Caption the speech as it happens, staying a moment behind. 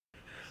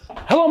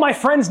Hello, my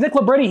friends. Nick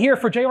Labretti here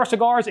for JR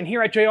Cigars, and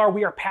here at JR,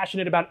 we are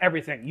passionate about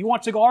everything. You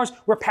want cigars?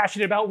 We're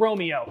passionate about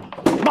Romeo,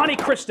 Monte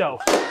Cristo,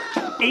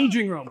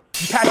 aging room.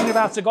 You passionate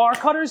about cigar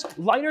cutters,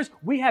 lighters?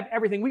 We have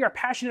everything. We are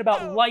passionate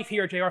about life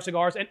here at JR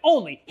Cigars, and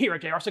only here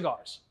at JR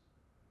Cigars.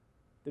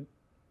 Did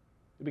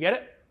we get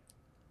it?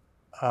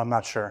 I'm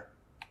not sure.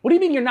 What do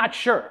you mean you're not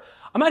sure?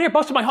 I'm out here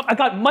busting my hump. I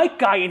got Mike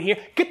Guy in here.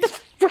 Get this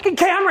freaking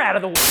camera out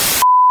of the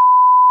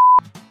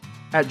way.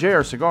 At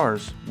JR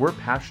Cigars, we're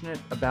passionate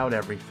about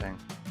everything.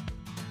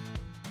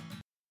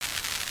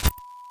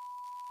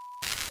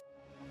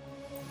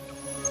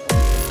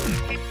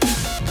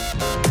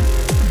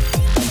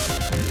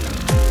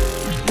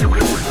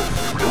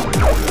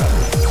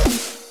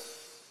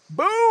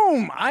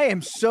 Boom! I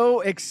am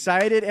so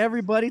excited,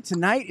 everybody.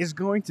 Tonight is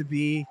going to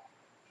be,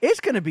 it's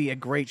going to be a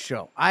great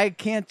show. I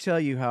can't tell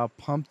you how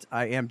pumped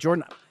I am.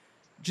 Jordan,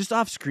 just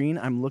off screen,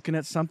 I'm looking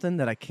at something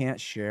that I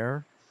can't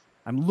share.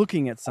 I'm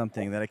looking at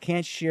something that I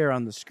can't share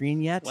on the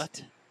screen yet.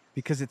 What?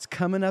 Because it's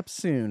coming up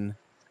soon.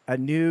 A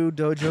new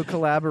Dojo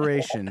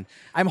collaboration.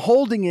 I'm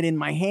holding it in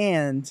my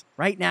hand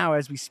right now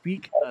as we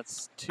speak.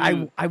 That's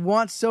too I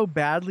want so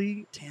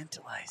badly.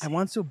 tantalizing. I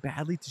want so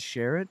badly to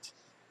share it,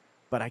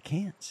 but I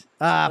can't.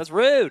 That's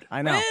rude.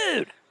 I know.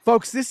 Rude.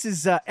 Folks, this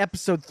is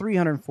episode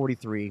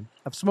 343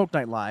 of Smoke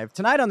Night Live.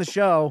 Tonight on the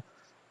show,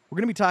 we're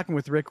going to be talking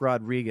with Rick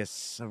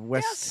Rodriguez of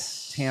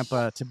West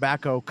Tampa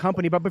Tobacco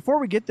Company. But before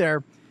we get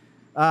there,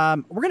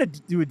 we're going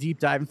to do a deep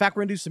dive. In fact,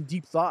 we're going to do some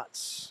deep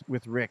thoughts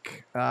with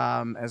Rick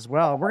as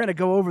well. We're going to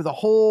go over the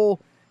whole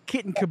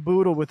kit and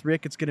caboodle with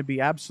Rick. It's going to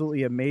be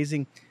absolutely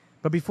amazing.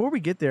 But before we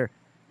get there,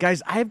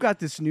 guys, I've got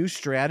this new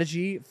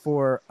strategy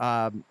for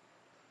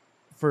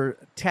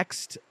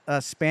text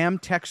spam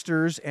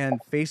texters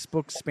and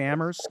Facebook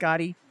spammers,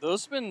 Scotty.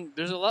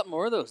 There's a lot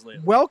more of those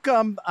lately.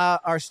 Welcome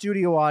our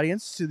studio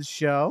audience to the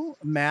show,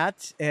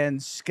 Matt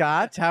and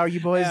Scott. How are you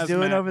boys As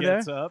doing Matt over there?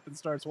 gets up and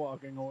starts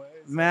walking away.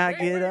 It's Matt,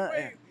 like, get up.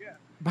 Yeah.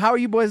 How are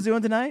you boys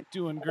doing tonight?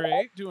 Doing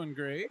great.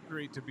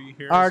 Great to be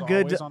here Our as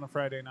good- always on a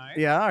Friday night.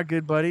 Yeah, our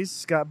good buddies,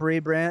 Scott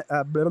Braband.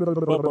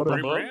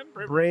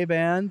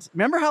 Braband.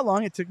 Remember how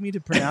long it took me to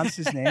pronounce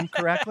his name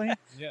correctly?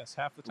 Yes,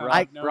 half the time. Rob-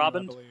 I've known him,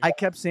 Robin? I believe. I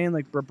kept saying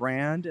like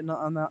Braband and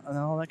all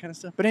that kind of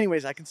stuff. But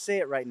anyways, I can say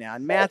it right now.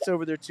 And Matt's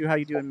over there too. How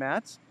you doing,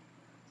 Matt?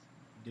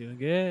 Doing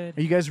good.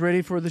 Are you guys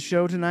ready for the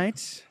show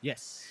tonight?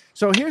 Yes.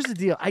 So here's the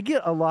deal. I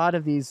get a lot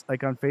of these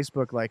like on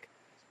Facebook, like,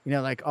 you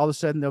know, like all of a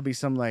sudden there'll be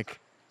some like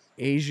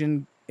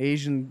Asian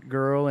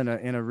girl in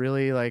a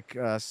really like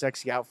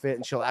sexy outfit,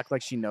 and she'll act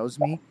like she knows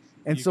me.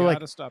 And you so gotta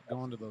like stop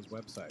going to those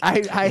websites.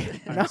 I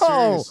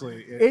no,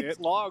 Seriously, It- it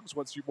logs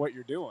what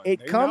you're doing. it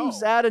They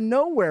comes know. out of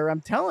nowhere.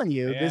 I'm telling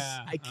you, this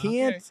Yeah, I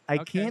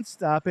okay. can't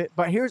stop it.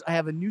 But I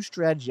have a new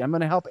strategy. I'm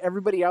going to help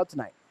everybody out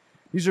tonight.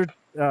 These are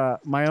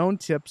my own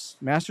tips,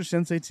 Master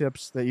Sensei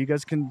tips that you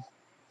guys can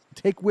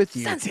take with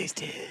you.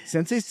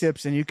 Sensei's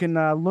tips, and you can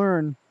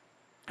learn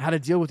how to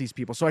deal with these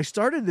people. So I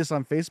started this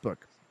on Facebook,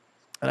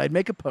 and I'd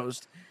make a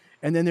post,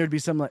 and then there'd be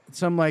some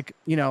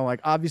you know,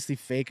 like obviously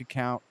fake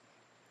account,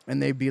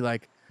 and they'd be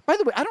like, by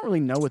the way, I don't really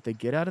know what they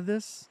get out of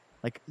this.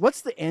 Like,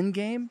 what's the end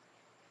game?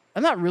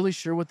 I'm not really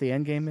sure what the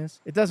end game is.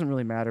 It doesn't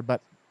really matter,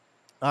 but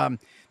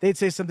they'd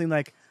say something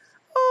like,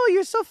 "Oh,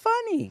 you're so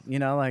funny," you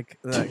know, like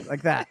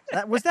that.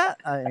 Was that?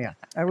 Yeah,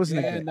 I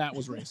wasn't. And that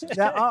was racist.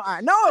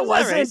 No, it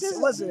wasn't. racist?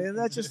 It wasn't.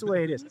 That's just the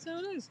way it is. That's how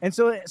it is. And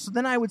so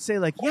then I would say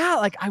like, yeah,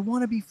 like I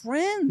want to be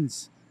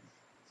friends.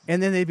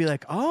 And then they'd be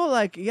like, oh,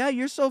 like, yeah,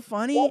 you're so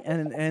funny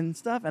and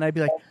stuff. And I'd be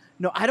like,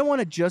 no, I don't want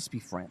to just be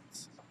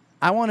friends.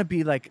 I want to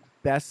be like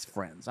best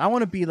friends. I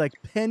want to be like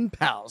pen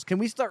pals. Can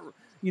we start,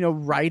 you know,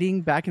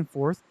 writing back and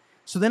forth?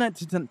 So then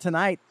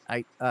tonight,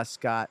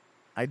 Scott,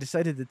 I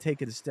decided to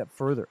take it a step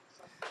further.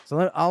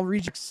 So I'll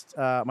read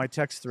my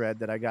text thread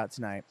that I got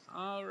tonight.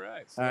 All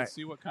right. So All let's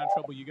see what kind of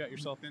trouble you got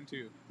yourself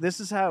into. This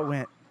is how it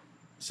went.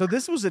 So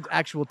this was an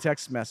actual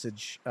text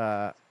message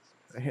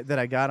that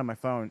I got on my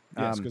phone.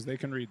 Yes, because they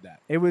can read that.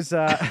 It was,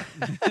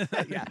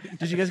 yeah.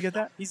 Did you guys get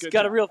that? He's Good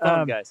got a job. real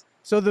phone, guys.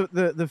 So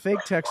the fake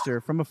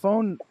texter from a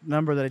phone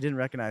number that I didn't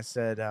recognize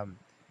said,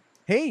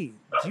 hey,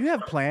 do you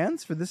have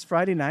plans for this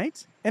Friday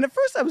night? And at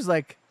first I was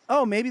like,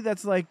 oh, maybe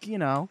that's like, you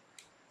know,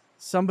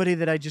 somebody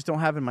that I just don't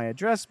have in my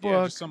address book.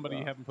 Yeah, just somebody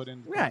you haven't put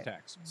in Right.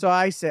 contacts. So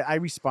I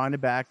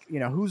responded back, you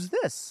know, who's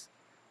this?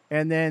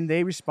 And then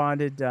they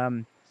responded,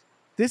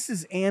 this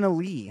is Anna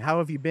Lee. How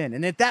have you been?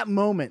 And at that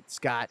moment,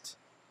 Scott,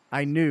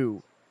 I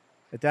knew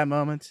at that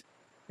moment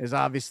is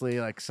obviously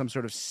like some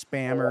sort of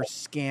spammer,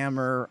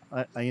 scammer,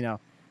 you know.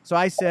 So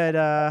I said,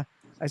 oh,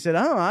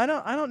 I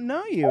don't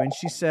know you. And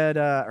she said,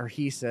 or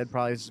he said,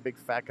 probably this is a big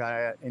fat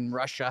guy in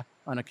Russia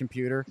on a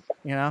computer,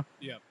 you know.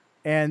 Yep.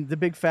 And the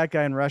big fat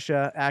guy in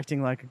Russia,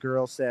 acting like a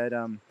girl, said,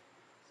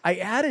 I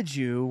added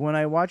you when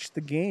I watched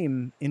the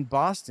game in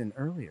Boston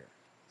earlier.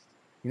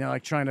 You know,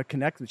 like trying to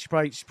connect with.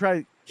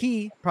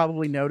 He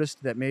probably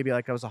noticed that maybe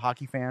like I was a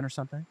hockey fan or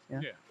something.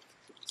 Yeah.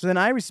 So then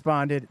I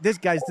responded, this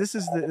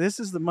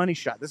is the money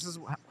shot. This is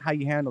how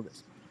you handle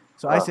this.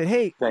 So I said,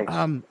 hey, Thanks.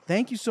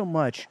 thank you so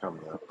much.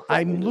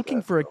 I'm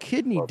looking for a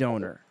kidney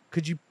donor.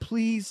 Could you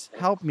please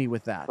help me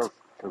with that?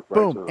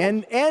 Boom.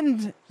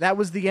 And that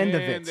was the end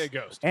of it. And they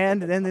ghosted.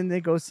 And then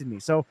they ghosted me.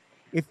 So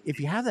if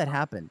you have that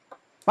happen,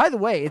 by the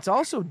way, it's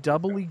also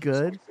doubly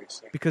good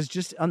because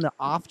just on the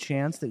off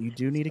chance that you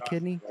do need a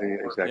kidney,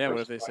 Exactly. Yeah,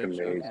 what if they say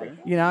Amazing.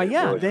 you know,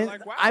 yeah, then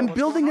Like, wow, I'm what's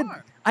building going a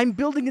on? I'm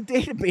building a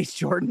database,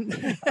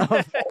 Jordan,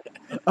 of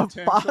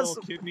Potential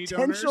possible kidney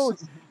potential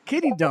donors?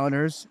 kidney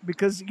donors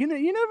because you never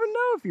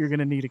know if you're going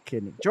to need a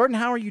kidney. Jordan,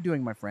 how are you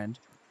doing, my friend?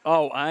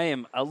 Oh, I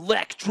am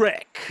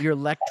electric. You're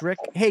electric.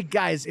 Hey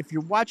guys, if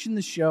you're watching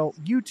the show,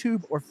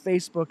 YouTube or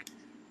Facebook,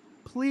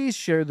 please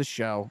share the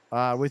show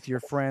with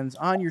your friends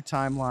on your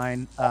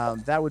timeline.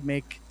 That would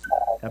make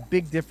a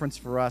big difference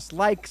for us.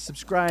 Like,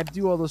 subscribe,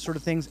 do all those sort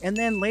of things, and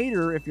then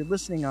later, if you're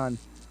listening on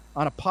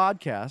a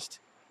podcast,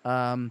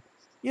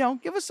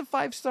 give us a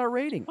 5-star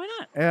rating. Why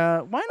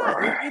not? Why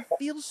not? It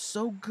feels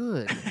so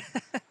good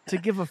to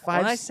give a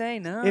 5. When I say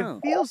no.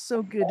 It feels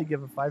so good to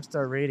give a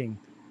 5-star rating.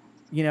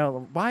 You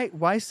know,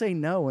 why say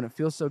no when it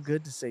feels so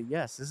good to say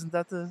yes? Isn't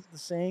that the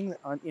saying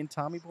in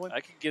Tommy Boy?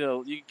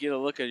 You could get a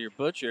look at your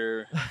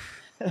butcher.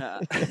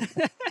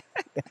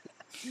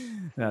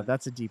 No,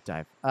 that's a deep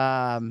dive.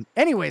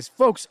 Anyways,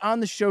 folks,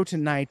 on the show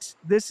tonight,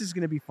 this is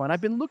going to be fun. I've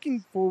been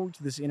looking forward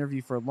to this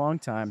interview for a long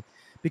time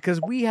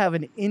because we have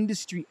an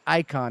industry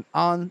icon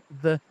on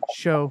the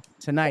show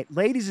tonight.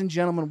 Ladies and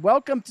gentlemen,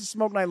 welcome to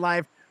Smoke Night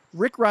Live.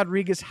 Rick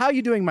Rodriguez, how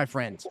you doing, my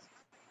friend?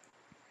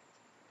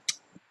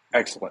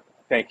 Excellent.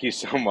 Thank you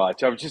so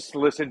much. I'm just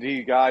listening to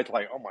you guys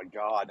like, oh my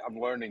God, I'm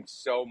learning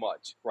so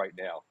much right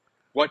now.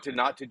 What to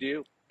not to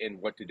do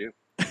and what to do.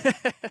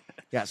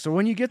 Yeah, so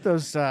when you get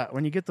those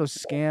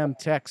scam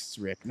texts,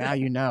 Rick, now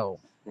you know.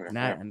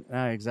 Now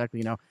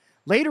exactly you know.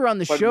 Later on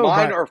the But show,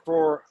 mine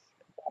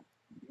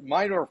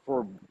are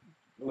for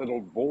little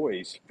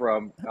boys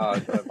from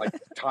like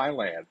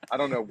Thailand. I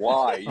don't know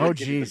why. You're Oh,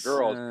 getting the geez.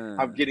 girls.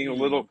 I'm getting a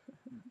little,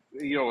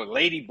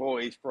 lady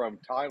boys from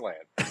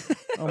Thailand.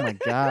 Oh my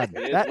God,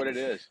 It is what it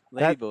is.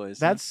 Lady boys.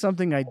 That's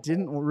something I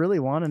didn't really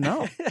want to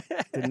know.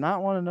 Did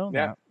not want to know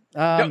Yeah.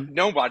 that.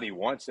 Nobody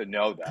wants to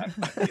know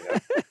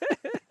that.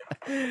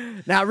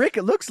 Now, Rick,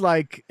 it looks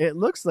like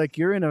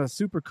you're in a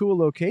super cool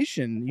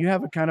location. You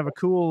have a kind of a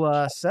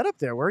cool setup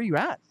there. Where are you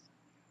at?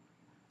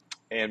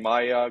 And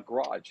my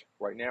garage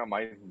right now,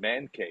 my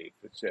man cave.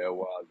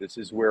 So this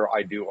is where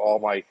I do all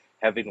my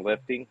heavy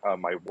lifting,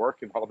 my work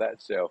and all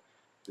that. So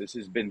this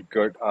has been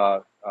good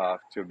to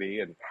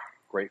me and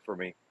great for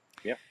me.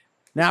 Yeah.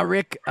 Now,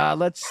 Rick,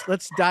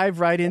 let's dive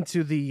right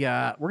into the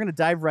we're going to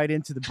dive right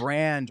into the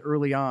brand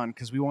early on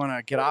because we want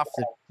to get off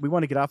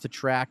the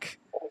track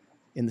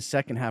in the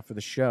second half of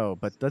the show.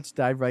 But let's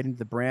dive right into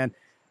the brand.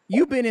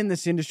 You've been in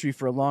this industry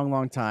for a long,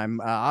 long time.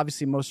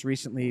 Obviously, most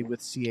recently with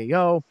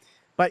CAO,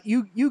 but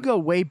you go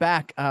way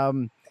back.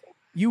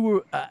 You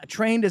were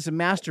trained as a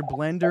master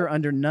blender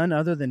under none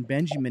other than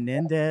Benji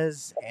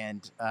Menendez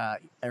and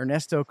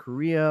Ernesto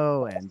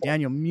Carrillo and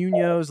Daniel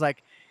Munoz.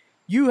 Like,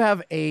 you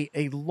have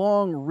a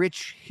long,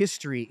 rich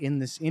history in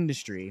this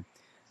industry.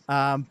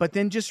 But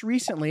then just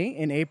recently,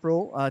 in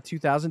April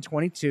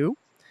 2022,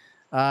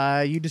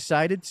 you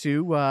decided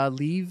to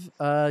leave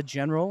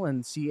General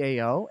and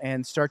CAO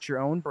and start your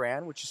own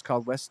brand, which is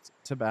called West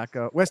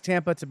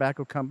Tampa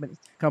Tobacco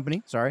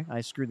Company. Sorry,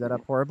 I screwed that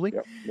up horribly.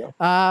 Yep.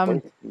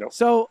 Nope.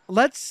 So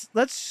let's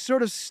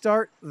sort of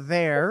start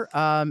there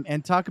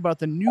and talk about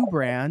the new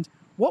brand.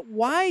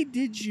 Why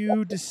did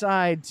you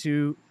decide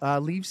to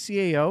leave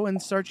CAO and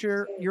start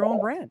your own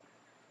brand?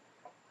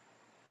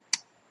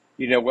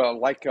 Well,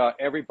 like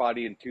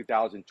everybody in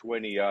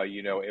 2020,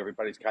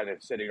 everybody's kind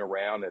of sitting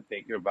around and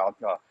thinking about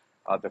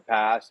the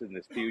past and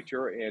the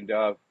future. And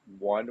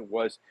one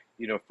was,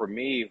 for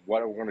me,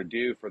 what I'm going to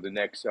do for the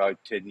next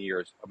 10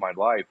 years of my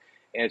life.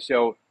 And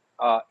so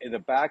in the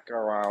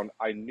background,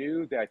 I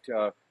knew that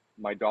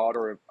my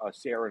daughter,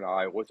 Sarah, and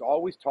I was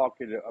always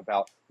talking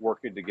about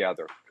working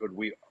together. Could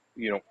we,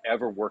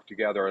 ever work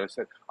together? And I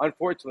said,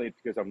 unfortunately,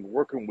 because I'm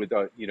working with,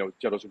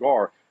 General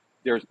Cigar,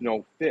 there's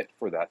no fit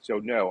for that. So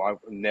no, I will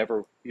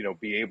never,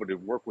 be able to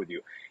work with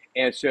you.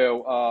 And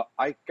so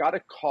I got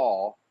a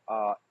call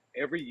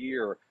every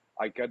year.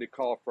 I got a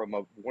call from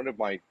one of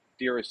my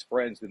dearest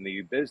friends in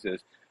the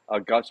business,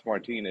 Gus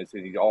Martinez,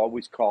 and he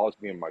always calls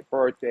me on my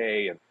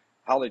birthday and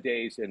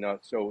holidays. And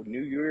so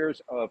New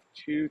Year's of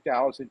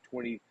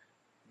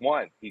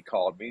 2021, he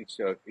called me.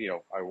 So,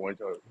 I wanted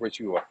to wish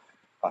you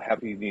a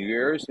happy New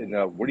Year's. And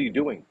what are you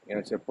doing? And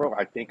I said, bro,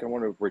 I think I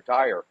want to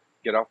retire,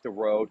 get off the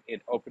road and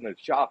open a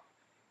shop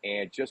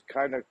and just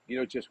kind of,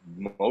 just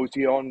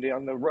mosey on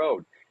down the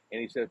road.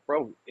 And he said,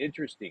 bro,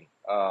 interesting.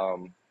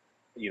 I'm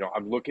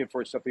looking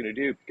for something to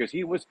do because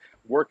he was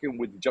working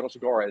with General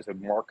Cigar as a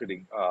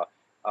marketing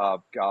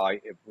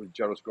guy with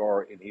General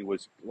Cigar, and he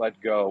was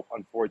let go,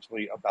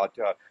 unfortunately, about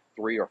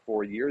 3 or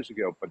 4 years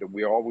ago. But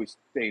we always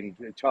stayed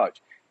in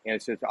touch. And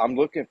it says, I'm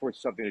looking for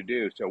something to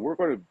do. So we're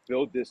going to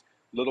build this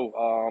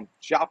little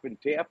shop in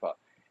Tampa.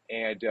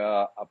 And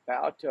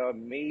about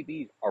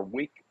maybe a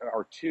week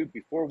or two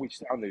before we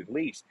signed the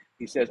lease,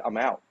 he says, I'm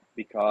out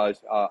because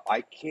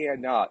I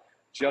cannot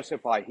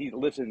justify. He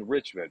lives in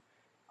Richmond.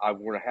 I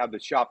want to have the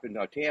shop in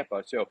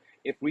Tampa. So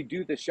if we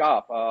do the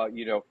shop,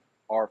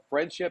 our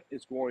friendship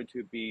is going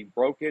to be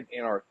broken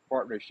in our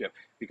partnership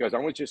because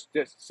I'm going to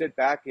just sit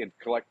back and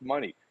collect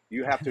money.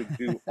 You have to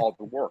do all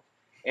the work.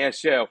 And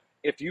so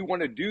if you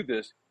want to do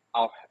this,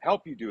 I'll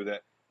help you do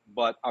that,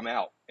 but I'm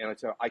out. And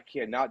so I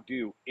cannot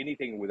do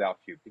anything without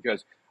you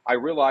because I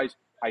realize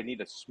I need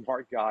a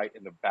smart guy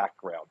in the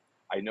background.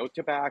 I know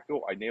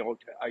tobacco, I know,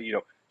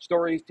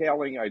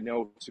 storytelling, I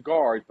know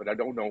cigars, but I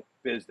don't know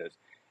business.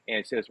 And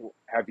it says, well,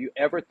 have you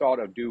ever thought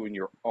of doing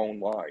your own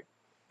line?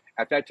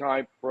 At that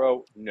time,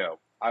 bro, no.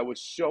 I was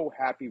so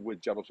happy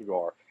with Gentle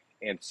Cigar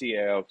and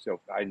CAO, so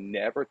I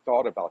never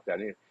thought about that.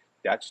 And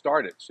that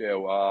started.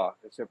 So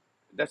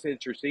that's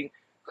interesting.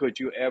 Could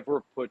you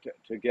ever put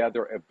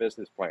together a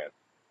business plan?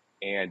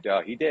 And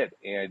he did.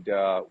 And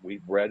we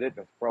read it.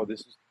 And, bro,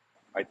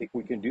 I think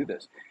we can do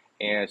this.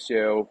 And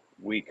so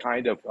we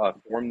kind of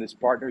formed this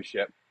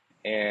partnership,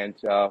 and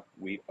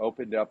we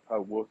opened up,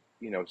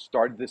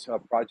 started this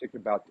project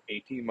about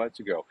 18 months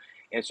ago.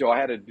 And so I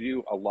had to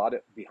do a lot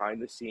of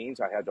behind the scenes.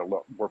 I had to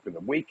work on the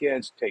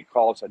weekends, take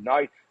calls at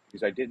night,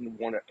 because I didn't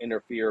want to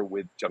interfere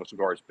with Gentle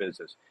Cigar's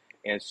business.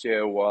 And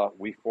so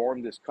we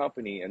formed this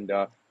company, and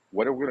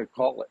what are we going to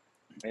call it?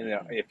 And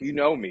if you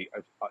know me,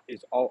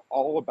 it's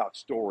all about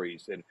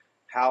stories and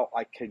how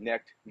I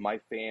connect my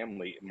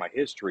family, my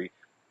history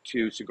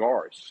to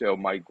cigars. So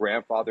my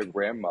grandfather and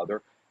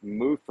grandmother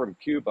moved from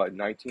Cuba in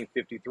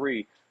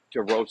 1953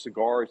 to roast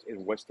cigars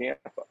in West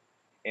Tampa.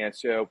 And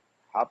so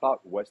how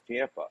about West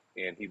Tampa?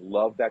 And he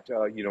loved that,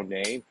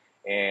 name.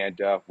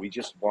 And we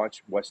just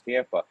launched West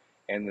Tampa.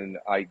 And then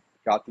I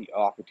got the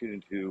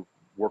opportunity to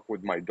work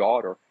with my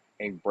daughter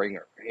and bring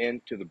her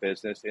into the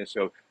business. And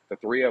so the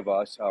three of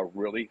us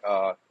really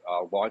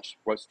launched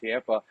West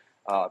Tampa.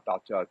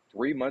 About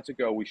 3 months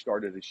ago, we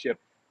started to ship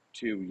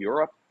to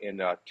Europe, and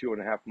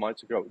 2.5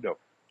 months ago,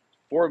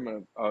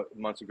 4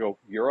 months ago,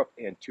 Europe,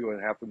 and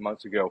 2.5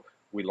 months ago,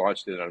 we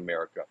launched it in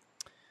America.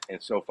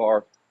 And so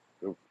far,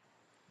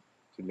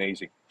 it's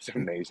amazing. It's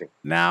amazing.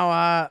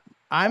 Now,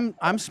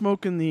 I'm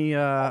smoking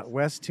the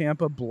West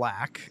Tampa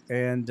Black,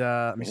 and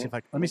let me see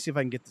if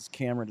I can get this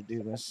camera to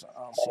do this.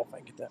 I'll see if I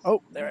can get that.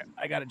 Oh, there,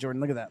 I got it,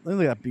 Jordan. Look at that. Look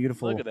at that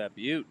beautiful. Look at that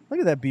beaut. Look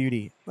at that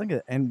beauty.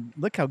 And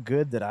look how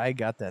good that I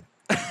got that.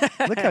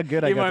 Look how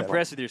good I got You're more that.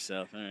 impressed with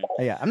yourself. All right.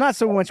 Yeah, I'm not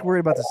so much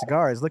worried about the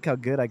cigars. Look how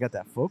good I got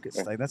that focus.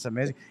 Like, that's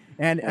amazing.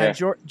 And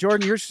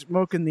Jordan, you're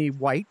smoking the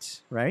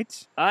white,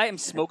 right? I am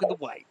smoking the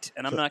white,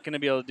 and I'm not going to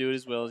be able to do it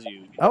as well as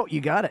you. Oh, you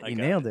got it. You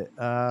nailed it.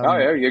 Oh,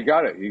 yeah, you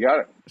got it. You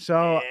got it.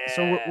 So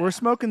we're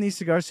smoking these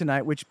cigars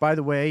tonight, which, by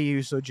the way,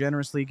 you so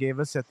generously gave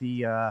us at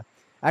the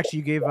actually,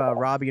 you gave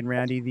Robbie and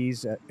Randy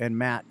these and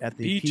Matt at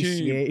the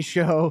PCA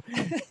show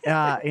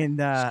in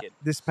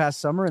this past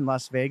summer in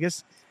Las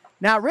Vegas.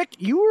 Now, Rick,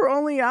 you were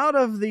only out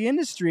of the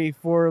industry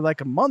for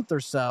like a month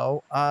or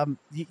so.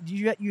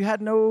 You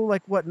had no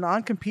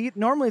non-compete.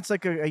 Normally, it's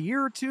like a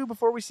year or two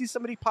before we see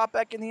somebody pop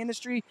back in the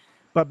industry.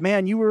 But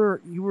man, you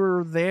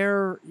were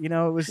there.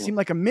 It seemed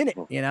like a minute.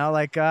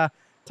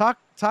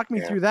 Talk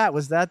me through that.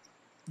 Was that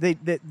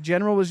the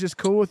General was just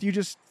cool with you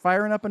just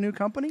firing up a new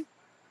company?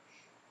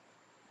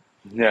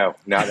 No,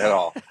 not at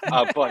all.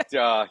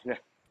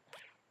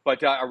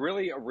 But I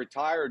really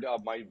retired.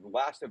 My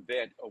last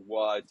event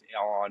was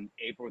on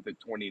April the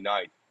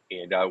 29th,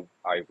 and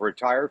I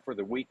retired for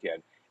the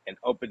weekend and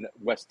opened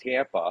West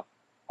Tampa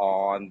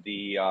on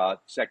the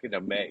 2nd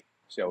of May.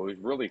 So it was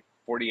really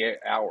 48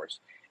 hours.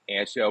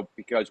 And so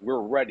because we're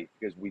ready,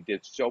 because we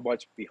did so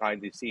much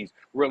behind the scenes,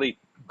 really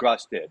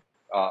Gus did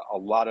a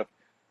lot of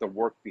the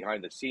work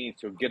behind the scenes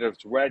to get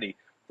us ready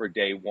for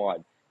day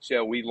one.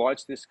 So we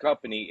launched this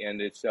company, and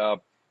it's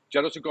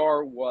Gentle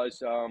Cigar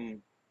was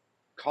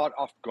caught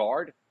off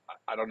guard.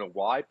 I don't know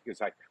why,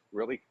 because I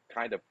really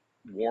kind of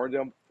warned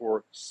them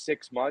for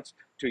 6 months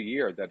to a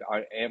year that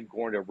I am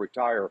going to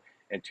retire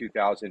in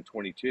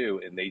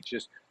 2022, and they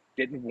just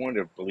didn't want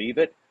to believe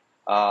it.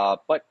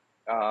 But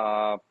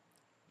I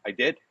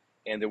did,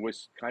 and it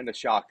was kind of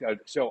shocked.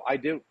 So I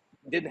didn't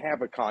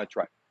have a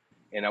contract,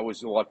 and I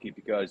was lucky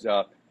because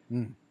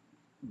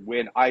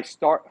when I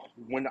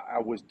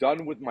was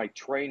done with my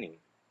training,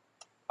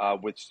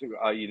 with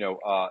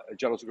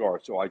Gentle Cigar.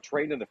 So I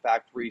trained in the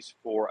factories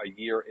for a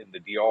year in the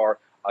DR,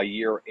 a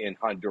year in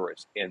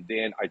Honduras, and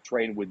then I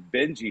trained with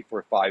Benji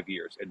for 5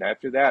 years. And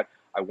after that,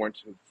 I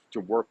went to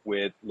work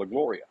with La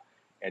Gloria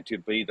and to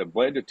be the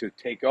blender to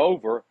take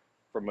over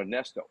from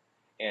Ernesto.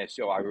 And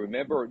so I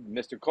remember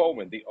Mr.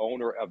 Coleman, the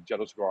owner of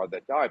Gentle Cigar at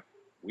that time,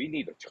 we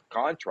need a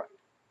contract.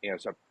 And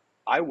so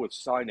I was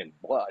signing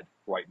blood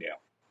right now.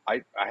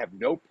 I have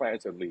no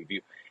plans to leave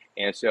you.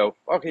 And so,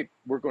 okay,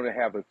 we're going to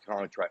have a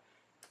contract.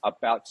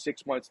 About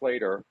 6 months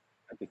later,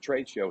 at the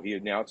trade show, he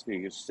announced that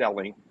he was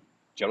selling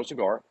Gentle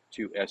Cigar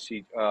to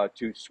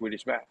to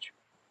Swedish Match,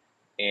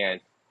 and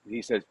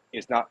he says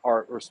it's not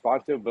our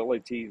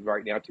responsibility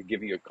right now to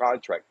give you a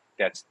contract.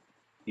 That's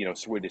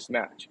Swedish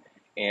Match,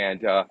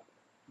 and I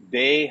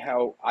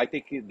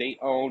think they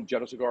owned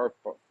Gentle Cigar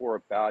for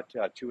about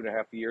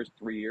 2.5 years,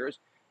 3 years,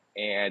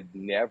 and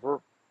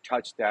never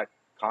touched that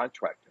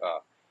contract.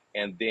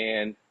 and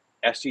then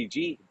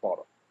SCG bought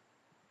them.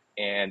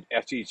 And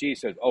SCG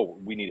said, "Oh,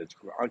 we need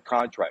a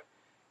contract."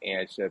 And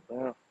I said,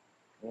 "Well,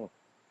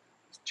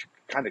 it's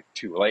kind of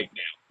too late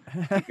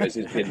now because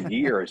it's been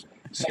years."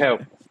 So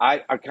I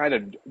kind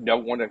of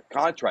don't want a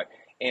contract.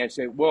 And I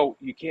said, "Well,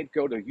 you can't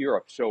go to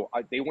Europe." So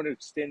they want to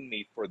extend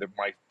me for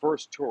my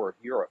first tour of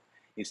Europe.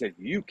 He said,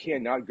 "You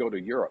cannot go to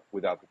Europe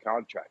without the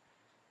contract."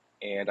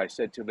 And I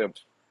said to them,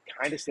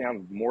 "Kind of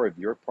sounds more of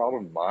your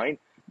problem than mine,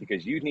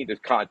 because you need to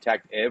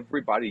contact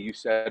everybody you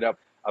set up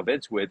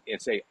events with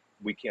and say,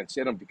 we can't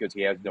send him because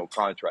he has no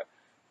contract."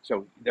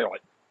 So they're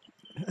like,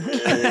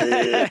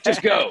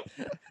 "Just go."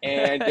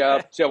 And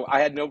so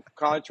I had no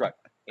contract,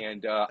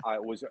 and I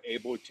was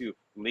able to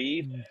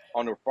leave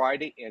on a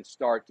Friday and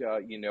start,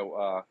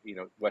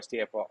 West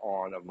Tampa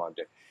on a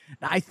Monday.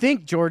 I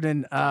think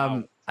Jordan,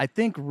 I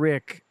think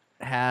Rick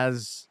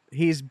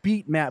he's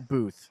beat Matt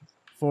Booth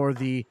for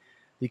the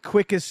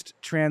quickest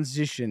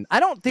transition. I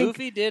don't think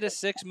Boofy did a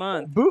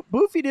 6-month.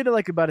 Boofy did it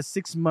like about a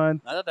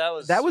 6-month. I thought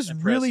that was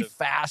really impressive.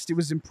 fast. It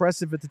was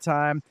impressive at the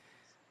time.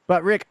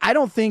 But Rick, I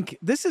don't think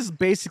this is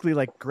basically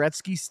like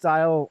Gretzky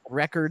style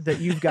record that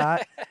you've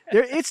got.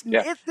 This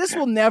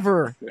will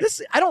never.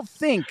 I don't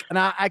think, and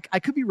I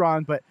could be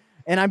wrong,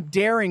 and I'm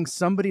daring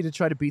somebody to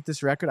try to beat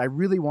this record. I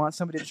really want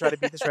somebody to try to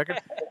beat this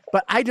record,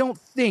 but I don't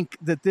think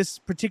that this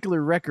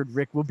particular record,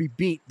 Rick, will be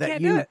beat.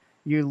 That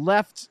you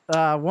left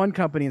one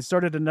company and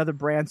started another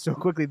brand so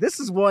quickly. This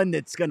is one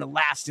that's going to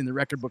last in the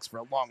record books for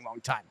a long, long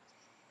time.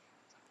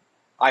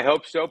 I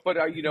hope so, but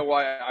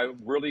I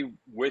really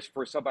wish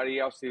for somebody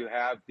else to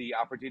have the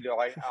opportunity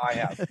like I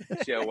have.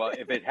 So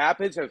if it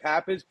happens, it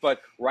happens.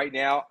 But right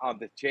now, I'm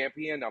the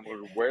champion. I'm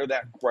going to wear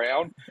that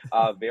crown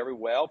very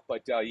well.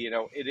 But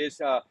it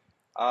is,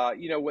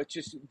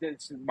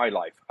 it's my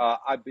life.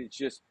 I've been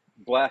just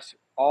blessed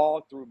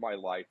all through my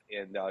life,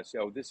 and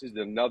so this is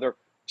another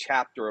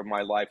chapter of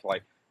my life.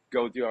 Like,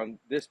 go through on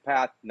this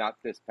path, not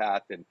this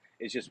path, and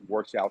it just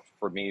works out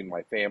for me,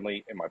 my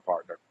family, and my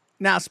partner.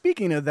 Now,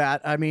 speaking of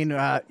that, I mean,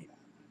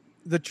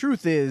 the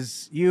truth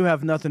is you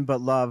have nothing but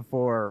love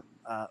for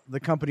the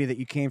company that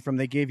you came from.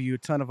 They gave you a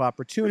ton of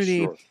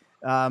opportunity. Sure.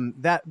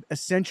 That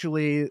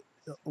essentially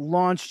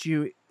launched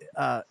you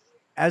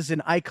as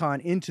an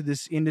icon into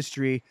this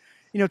industry.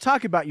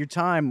 Talk about your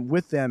time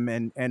with them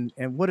and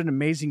what an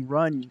amazing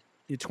run,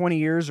 20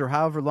 years or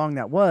however long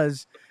that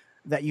was,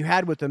 that you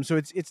had with them. So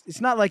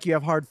it's not like you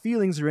have hard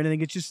feelings or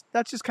anything.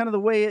 That's just kind of the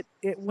way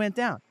it went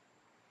down.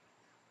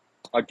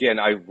 Again,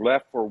 I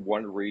left for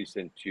one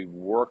reason: to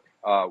work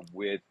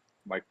with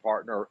my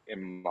partner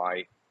and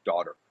my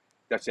daughter.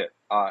 That's it.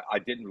 I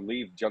didn't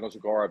leave General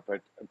Cigar,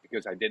 but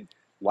because I didn't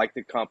like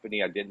the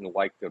company, I didn't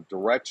like the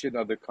direction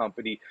of the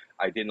company,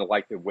 I didn't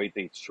like the way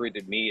they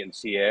treated me and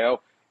CAO.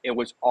 It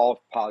was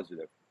all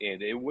positive,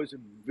 and it was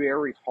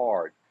very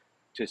hard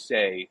to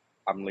say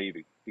I'm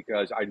leaving,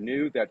 because I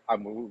knew that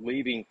I'm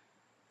leaving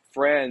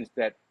friends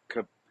that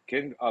could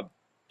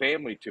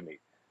family to me.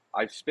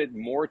 I've spent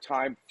more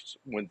time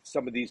with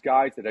some of these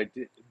guys that I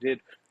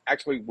did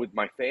actually with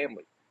my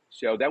family.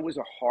 So that was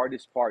the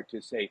hardest part,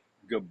 to say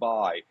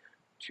goodbye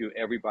to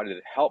everybody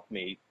that helped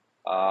me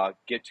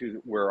get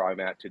to where I'm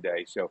at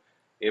today. So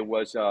it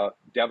was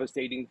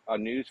devastating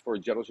news for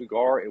General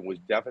Cigar. It was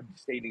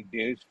devastating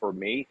news for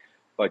me.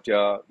 But,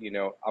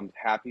 I'm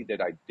happy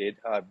that I did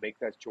make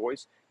that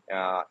choice.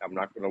 I'm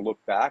not going to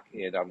look back,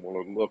 and I'm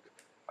going to look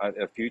at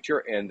the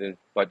future.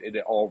 But it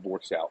all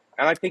works out.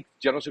 And I think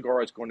General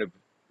Cigar is going to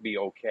be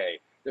okay.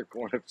 They're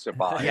going to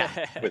survive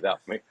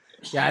without me.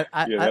 Yeah,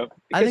 I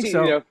think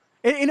so.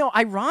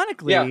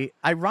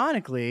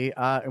 Ironically,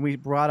 and we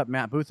brought up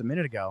Matt Booth a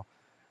minute ago.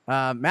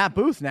 Matt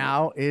Booth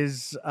now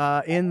is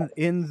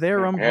in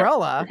their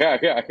umbrella,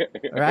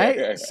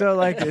 right? So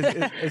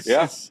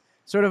it's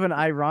sort of an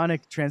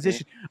ironic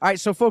transition. All right,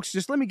 so folks,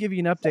 just let me give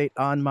you an update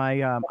on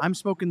my. I'm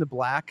smoking the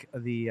Black,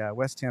 the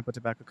West Tampa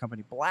Tobacco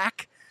Company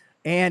Black,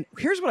 and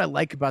here's what I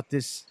like about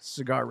this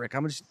cigar, Rick.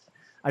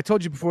 I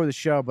told you before the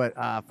show, but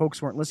folks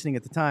weren't listening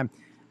at the time.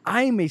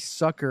 I am a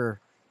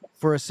sucker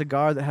for a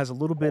cigar that has a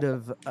little bit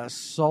of a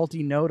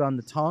salty note on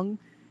the tongue.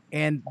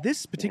 And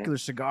this particular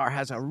cigar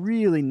has a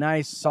really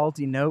nice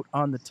salty note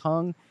on the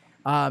tongue.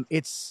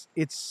 It's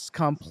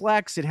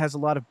complex. It has a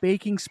lot of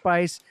baking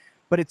spice,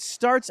 but it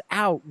starts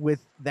out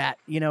with that,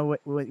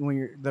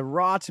 when the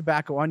raw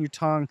tobacco on your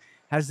tongue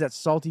has that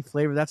salty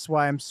flavor. That's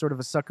why I'm sort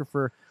of a sucker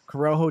for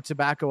Corojo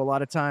tobacco a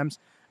lot of times.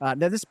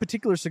 Now, this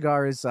particular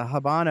cigar is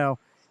Habano,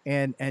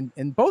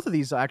 and both of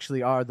these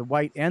actually are the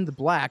white and the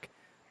black.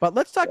 But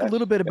let's talk a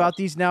little bit about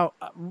these now,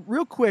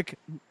 real quick.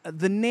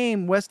 The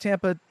name West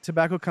Tampa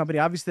Tobacco Company,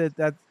 obviously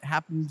that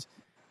happened.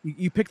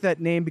 You picked that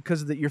name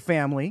because of your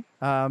family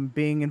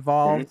being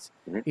involved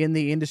in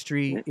the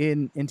industry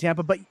in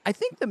Tampa. But I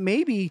think that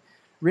maybe,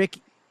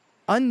 Rick,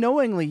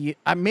 unknowingly,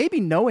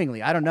 maybe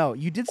knowingly, I don't know,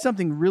 you did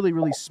something really,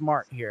 really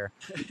smart here.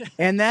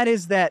 And that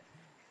is that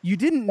you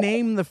didn't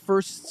name the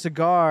first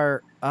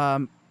cigar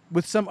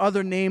with some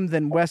other name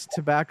than West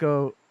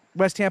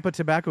Tampa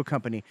Tobacco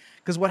Company.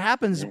 Because what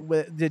happens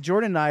that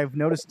Jordan and I have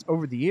noticed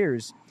over the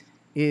years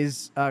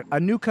is a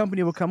new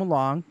company will come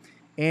along,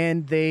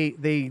 and they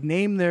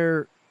name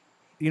their,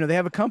 they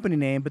have a company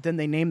name, but then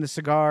they name the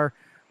cigar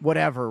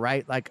whatever,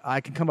 right? Like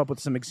I can come up with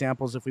some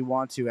examples if we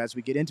want to as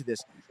we get into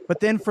this. But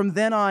then from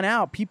then on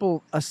out,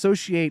 people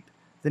associate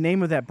the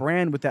name of that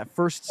brand with that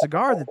first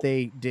cigar that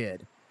they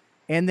did.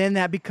 And then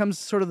that becomes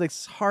sort of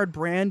this hard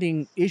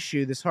branding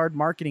issue, this hard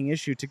marketing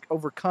issue to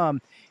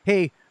overcome.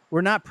 Hey,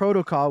 we're not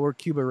Protocol, we're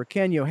Cuba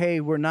Riqueño. Hey,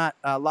 we're not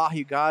La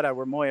Jugada,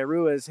 we're Moya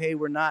Ruiz. Hey,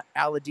 we're not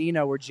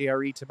Aladino, we're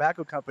JRE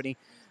Tobacco Company.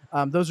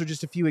 Those are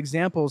just a few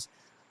examples.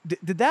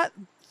 Did that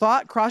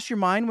thought cross your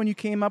mind when you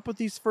came up with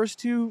these first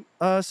two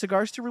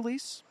cigars to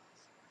release?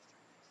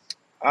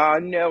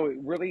 No, it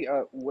really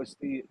was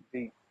the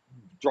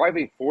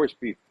driving force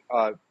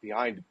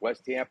behind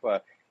West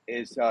Tampa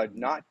is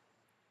not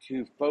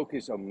to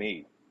focus on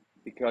me,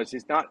 because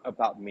it's not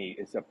about me.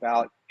 It's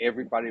about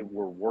everybody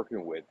we're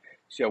working with.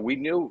 So we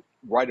knew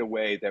right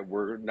away that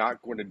we're not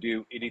going to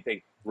do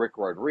anything Rick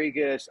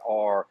Rodriguez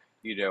or,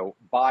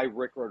 by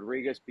Rick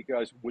Rodriguez,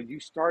 because when you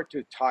start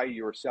to tie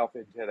yourself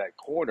into that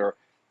corner,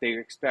 they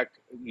expect,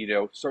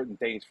 certain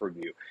things from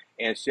you.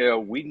 And so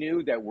we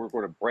knew that we're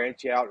going to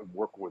branch out and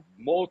work with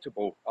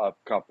multiple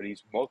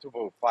companies,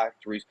 multiple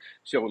factories.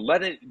 So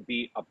let it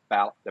be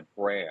about the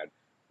brand.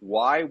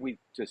 Why we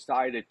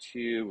decided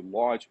to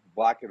launch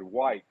Black and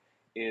White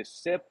is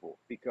simple,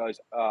 because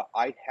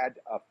I had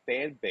a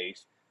fan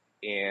base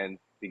in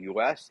the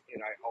US,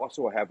 and I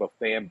also have a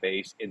fan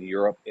base in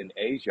Europe and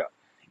Asia.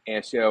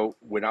 And so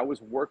when I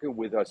was working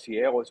with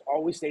Cielo, I was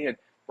always saying,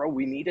 bro,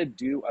 we need to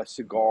do a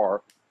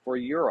cigar for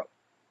Europe.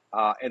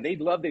 And they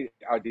loved the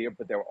idea,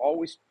 but they were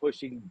always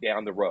pushing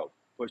down the road.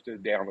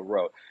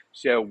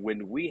 So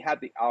when we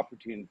had the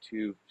opportunity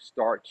to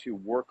start to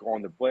work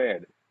on the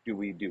blend, do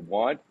we do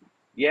one?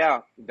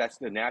 Yeah, that's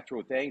the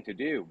natural thing to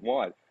do,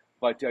 one.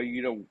 But,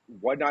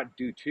 why not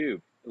do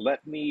two?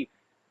 Let me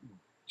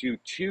do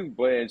two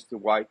blends to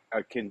white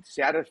can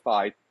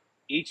satisfy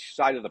each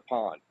side of the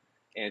pond.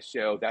 And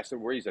so that's the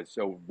reason.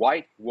 So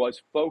white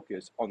was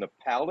focused on the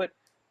palate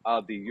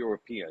of the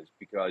Europeans,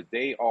 because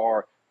they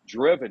are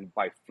driven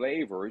by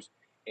flavors.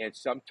 And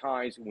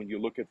sometimes when you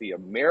look at the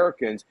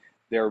Americans,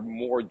 they're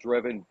more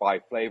driven by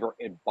flavor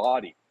and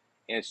body.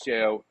 And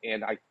so,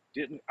 and I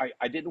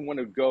didn't want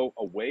to go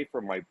away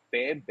from my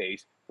fan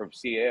base from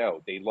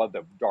CAO. They love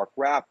the dark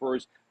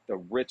wrappers, the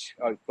rich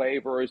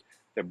flavors,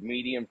 the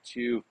medium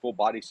to full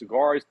body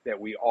cigars that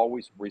we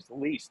always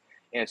release.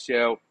 And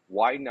so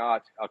why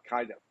not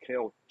kind of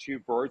kill two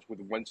birds with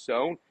one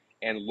stone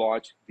and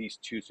launch these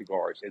two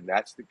cigars? And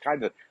that's the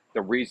kind of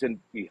the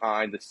reason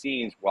behind the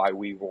scenes why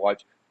we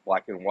launched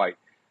Black and White.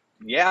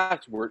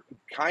 Yes, we're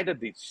kind of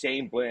the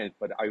same blend,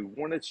 but I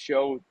want to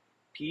show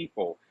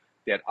people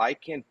that I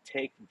can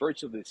take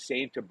virtually the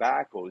same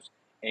tobaccos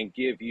and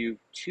give you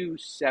two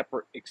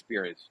separate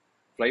experiences,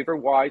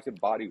 flavor-wise and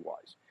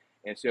body-wise.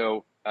 And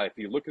so if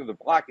you look at the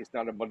black, it's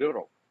not a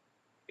Maduro.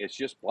 It's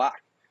just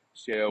black.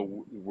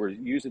 So we're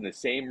using the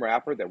same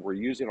wrapper that we're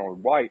using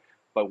on white,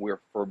 but we're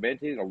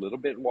fermenting a little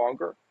bit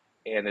longer,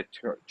 and it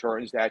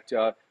turns that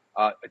to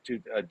a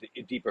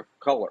deeper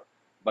color.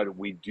 But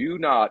we do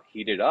not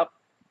heat it up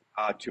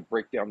to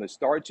break down the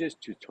starches,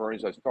 to turn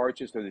the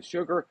starches to the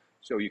sugar,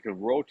 so you can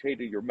rotate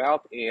in your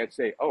mouth and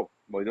say, oh,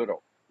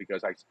 Maduro,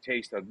 because I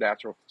taste the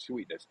natural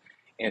sweetness.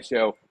 And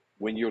so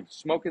when you're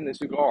smoking the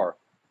cigar,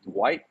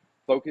 white,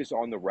 focus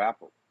on the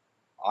wrapper.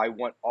 I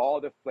want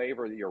all the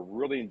flavor that you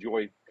really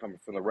enjoy coming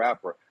from the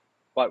wrapper.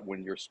 But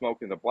when you're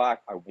smoking the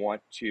black, I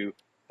want the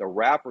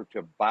wrapper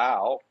to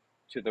bow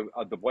to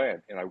the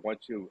blend, and I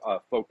want to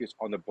focus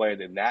on the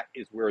blend, and that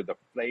is where the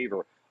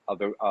flavor of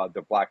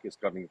the black is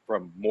coming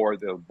from, more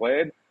the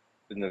blend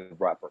than the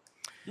wrapper.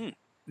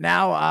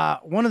 Now,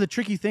 one of the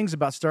tricky things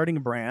about starting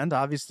a brand,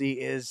 obviously,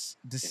 is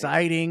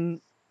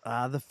deciding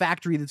the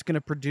factory that's going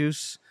to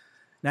produce.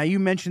 Now, you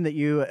mentioned that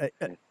you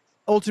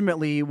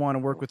ultimately you want to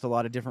work with a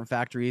lot of different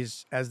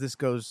factories as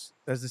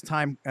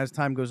time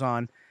goes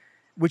on,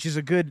 which is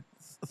a good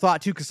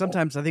thought too, because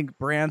sometimes I think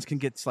brands can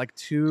get like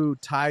too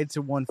tied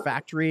to one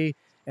factory,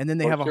 and then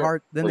they have a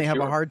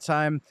hard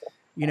time,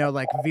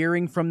 like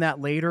veering from that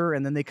later,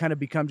 and then they kind of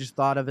become just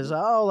thought of as,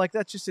 like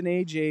that's just an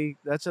AJ,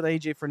 that's an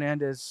AJ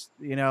Fernandez,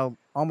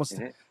 almost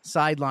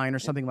sideline or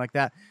something like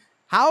that.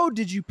 How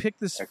did you pick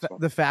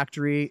the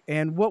factory,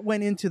 and what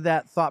went into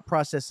that thought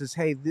process? Is,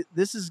 hey,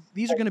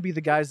 these are going to be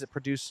the guys that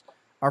produce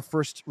our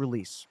first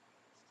release?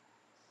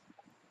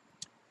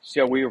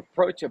 So we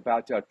approached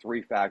about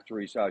 3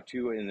 factories,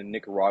 2 in the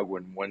Nicaragua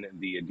and 1 in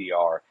the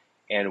DR,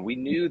 and we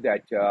knew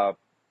that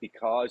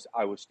because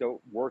I was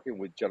still working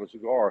with General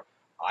Cigar,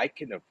 I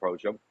can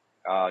approach them.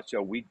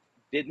 So we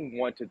didn't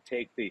want to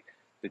take the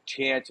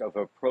chance of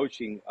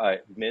approaching a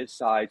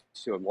mid-sized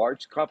to a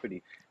large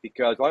company,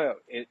 because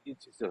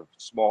it's a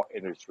small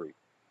industry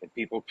and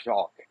people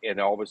talk, and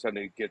all of a sudden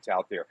it gets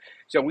out there.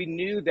 So we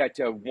knew that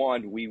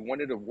we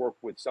wanted to work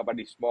with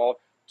somebody small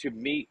to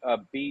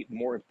be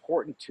more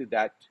important to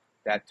that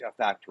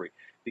factory,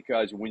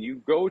 because when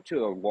you go to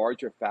the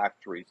larger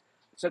factories,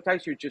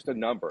 Sometimes you're just a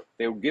number.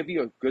 They'll give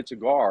you a good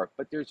cigar,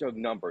 but there's a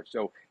number.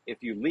 So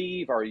if you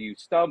leave or you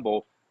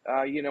stumble,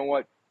 you know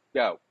what?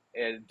 Go.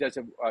 And it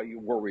doesn't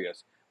worry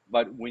us.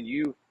 But when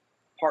you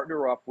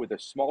partner up with a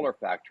smaller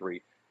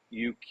factory,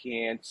 you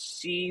can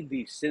see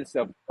the sense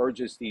of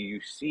urgency.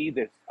 You see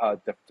the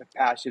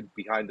passion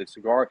behind the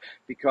cigar,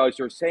 because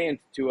they're saying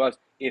to us,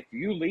 if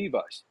you leave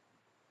us,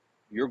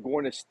 you're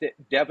going to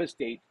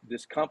devastate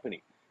this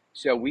company.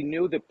 So we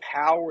knew the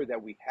power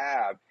that we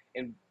have.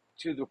 And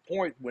to the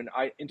point when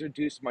I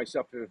introduced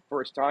myself for the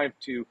first time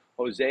to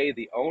Jose,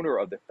 the owner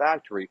of the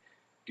factory,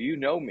 do you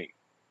know me?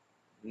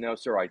 No,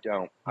 sir, I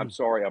don't. I'm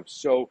sorry. I'm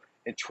so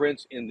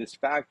entrenched in this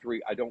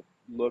factory. I don't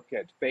look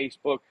at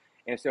Facebook.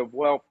 And I said,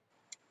 well,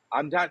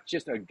 I'm not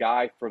just a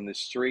guy from the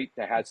street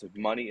that has some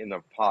money in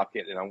their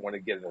pocket and I want to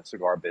get in the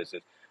cigar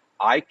business.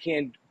 I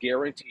can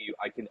guarantee you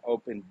I can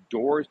open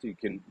doors that you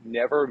can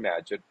never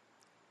imagine.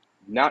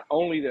 Not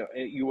only the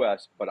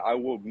U.S., but I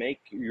will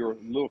make your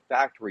little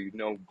factory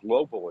known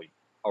globally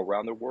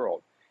around the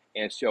world.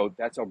 And so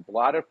that's a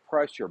lot of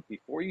pressure.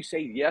 Before you say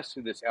yes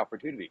to this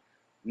opportunity,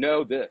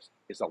 know this.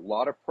 It's a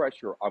lot of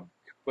pressure I'm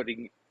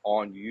putting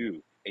on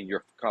you and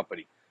your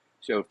company.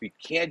 So if you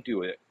can't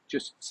do it,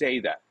 just say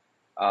that.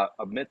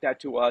 Admit that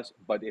to us.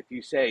 But if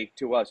you say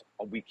to us,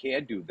 oh, we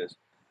can do this,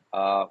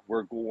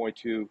 we're going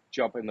to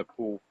jump in the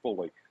pool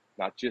fully.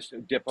 Not just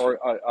dip our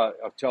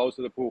toes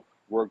in the pool.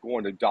 We're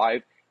going to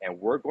dive, and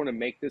we're going to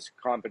make this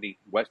company,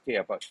 West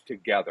Tampa,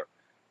 together.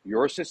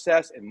 Your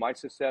success and my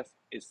success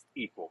is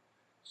equal.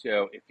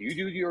 So if you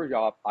do your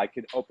job, I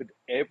can open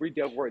every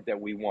door that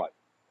we want.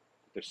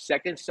 The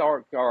second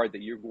cigar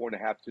that you're going to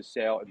have to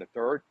sell, and the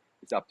third,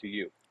 is up to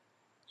you.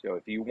 So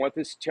if you want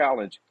this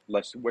challenge,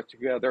 let's work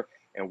together,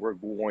 and we're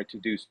going to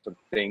do some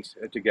things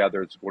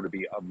together. It's going to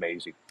be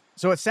amazing.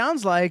 So it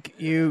sounds like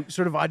you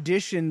sort of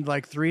auditioned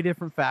like 3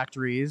 different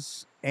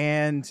factories.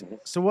 And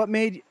so what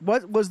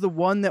was the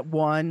one that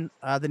won,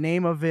 the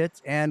name of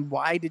it, and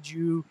why did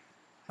you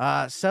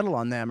settle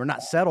on them? Or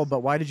not settle, but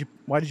why did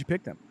you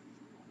pick them?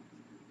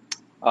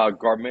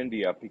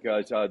 Garmendia,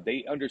 because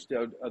they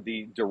understood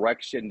the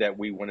direction that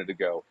we wanted to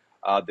go.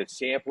 The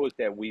samples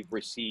that we've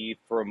received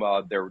from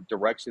their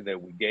direction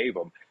that we gave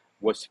them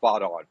was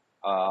spot on.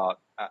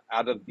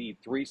 Out of the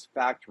 3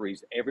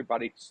 factories,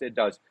 everybody said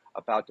does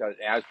about an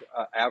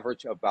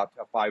average of about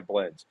 5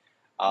 blends.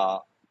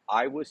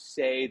 I would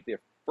say the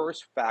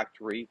first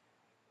factory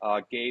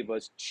gave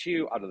us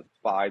 2 out of the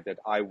 5 that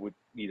I would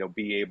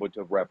be able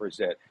to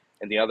represent,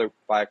 and the other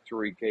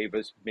factory gave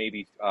us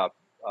maybe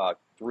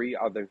 3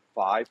 out of the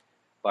 5.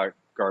 But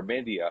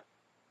Garmendia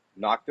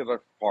knocked it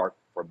apart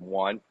from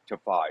 1 to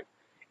 5.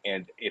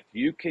 And if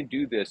you can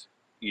do this,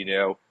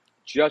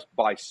 just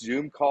by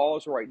Zoom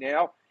calls right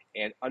now,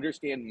 and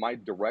understand my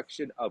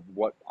direction of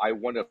what I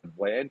want to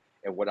blend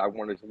and what I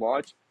want to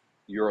launch,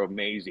 you're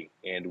amazing.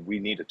 And we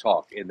need to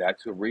talk. And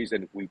that's the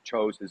reason we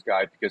chose this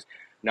guy, because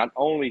not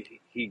only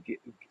he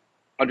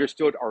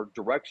understood our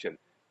direction,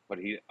 but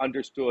he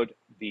understood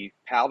the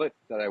palette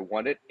that I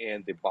wanted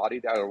and the body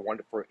that I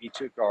wanted for each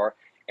cigar.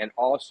 And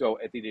also,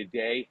 at the end of the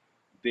day,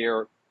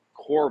 their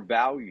core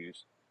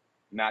values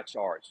match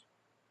ours.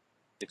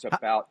 It's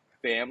about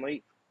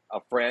family,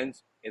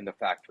 friends in the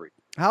factory.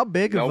 How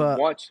big of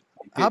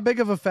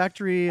a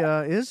factory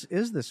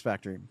is this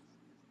factory?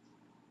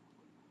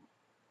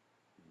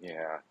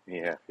 Yeah.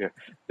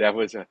 That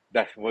was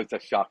a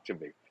shock to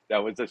me.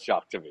 That was a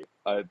shock to me,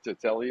 to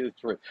tell you the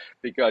truth,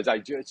 because I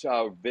just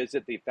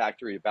visited the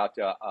factory about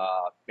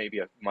maybe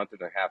a month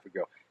and a half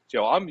ago.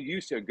 So I'm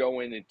used to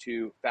going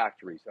into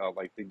factories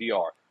like the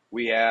DR.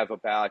 We have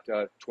about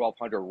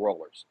 1,200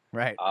 rollers.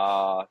 Right.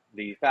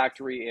 The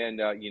factory in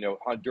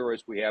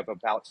Honduras, we have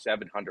about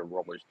 700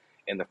 rollers.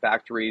 And the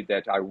factory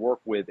that I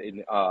work with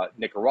in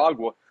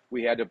Nicaragua,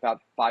 we had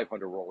about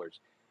 500 rollers.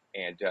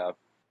 And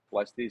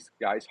bless these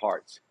guys'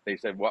 hearts. They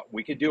said, well,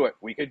 we can do it.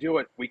 We can do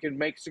it. We can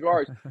make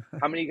cigars.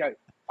 How many guys?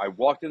 I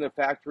walked in the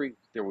factory.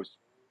 There was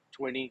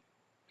 20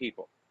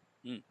 people.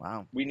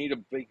 Wow. We need a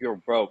bigger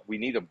boat. We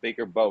need a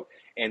bigger boat.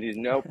 And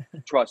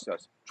trust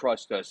us.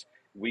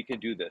 We can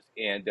do this.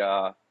 And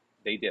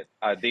they did.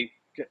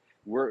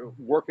 We're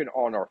working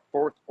on our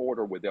 4th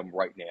order with them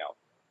right now.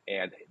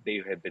 And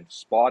they have been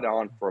spot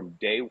on from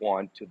day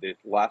one to the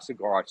last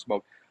cigar I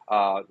smoked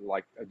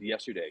like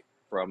yesterday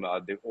from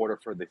the order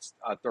for the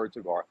 3rd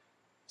cigar.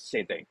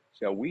 Same thing.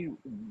 So we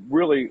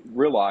really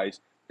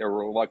realized that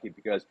we're lucky,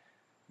 because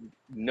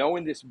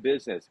knowing this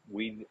business,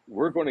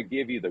 we're going to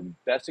give you the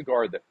best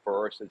cigar the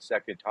first and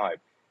second time.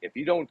 If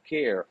you don't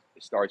care,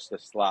 it starts to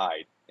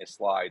slide and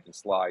slide and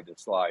slide and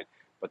slide.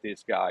 But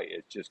this guy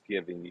is just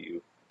giving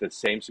you the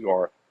same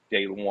cigar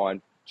day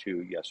 1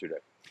 to yesterday.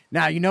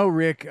 Now,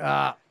 Rick,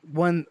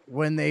 when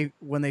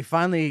they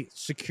finally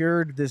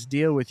secured this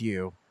deal with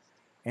you,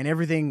 and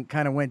everything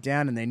kind of went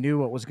down, and they knew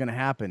what was going to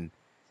happen,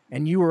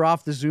 and you were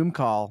off the Zoom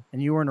call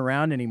and you weren't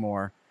around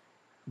anymore,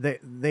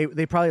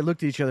 they probably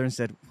looked at each other and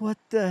said, "What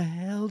the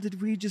hell did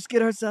we just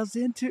get ourselves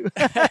into?"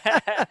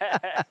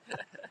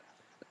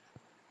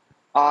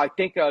 I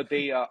think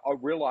they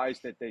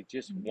realized that they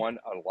just won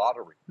a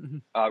lottery.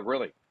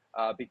 Really,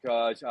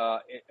 because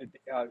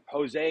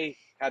Jose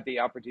had the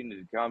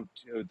opportunity to come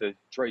to the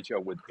trade show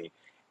with me,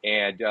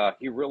 and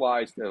he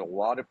realized that a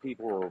lot of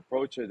people were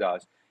approaching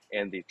us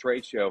and the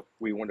trade show.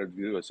 We wanted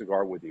to do a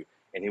cigar with you,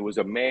 and he was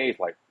amazed.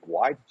 Like,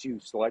 why did you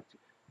select?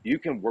 You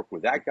can work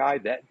with that guy,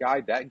 that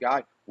guy, that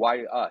guy.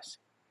 Why us?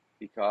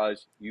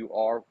 Because you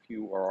are,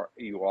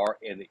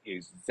 and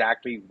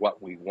exactly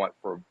what we want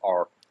for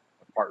our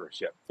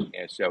partnership.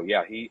 And so,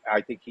 yeah,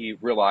 I think he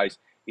realized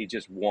he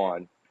just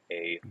won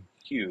a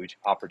huge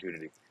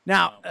opportunity.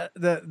 Now,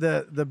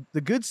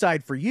 the good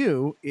side for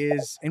you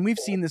is, and we've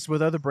seen this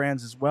with other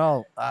brands as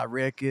well,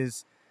 Rick,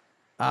 is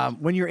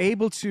when you're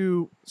able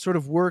to sort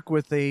of work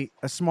with a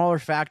smaller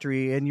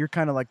factory and you're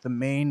kind of like the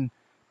main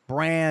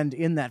brand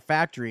in that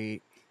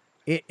factory,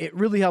 it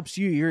really helps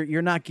you.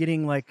 You're not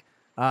getting like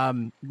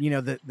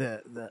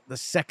the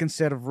second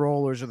set of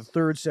rollers or the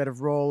third set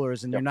of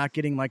rollers, and you're not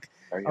getting like,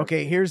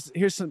 okay,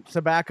 here's some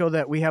tobacco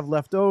that we have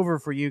left over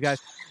for you guys.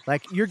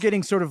 Like, you're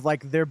getting sort of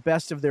like their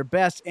best of their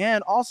best,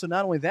 and also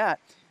not only that,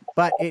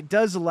 but it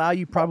does allow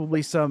you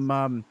probably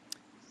some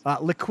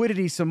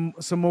liquidity, some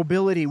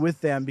mobility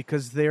with them,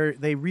 because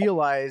they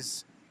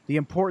realize the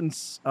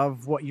importance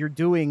of what you're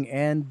doing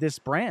and this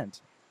brand.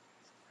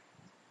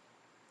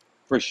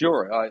 For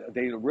sure.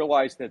 They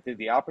realize that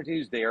the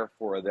opportunity is there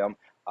for them.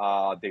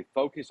 They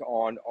focus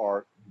on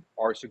our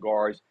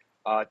cigars.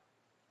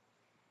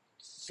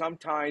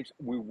 Sometimes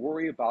we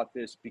worry about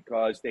this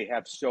because they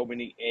have so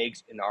many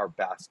eggs in our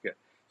basket.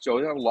 So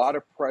there's a lot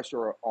of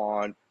pressure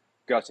on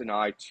Gus and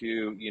I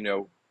to,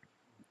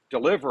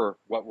 deliver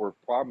what we're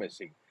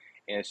promising.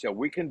 And so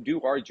we can do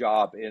our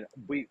job,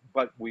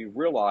 but we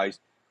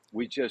realize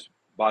we just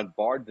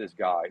bombard this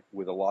guy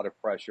with a lot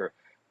of pressure.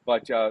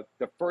 But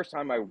the first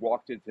time I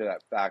walked into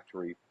that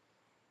factory,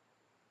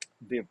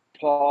 the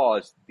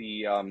applause,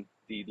 the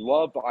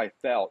love I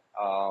felt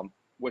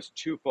was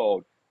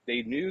twofold.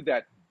 They knew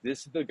that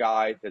this is the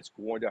guy that's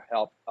going to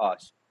help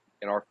us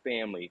and our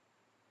family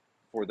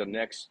for the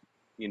next,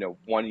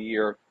 1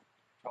 year,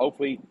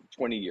 hopefully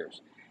 20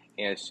 years.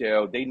 And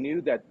so they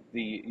knew that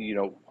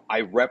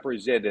I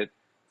represented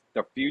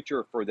the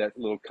future for that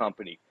little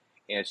company.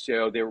 And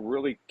so they're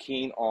really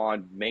keen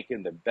on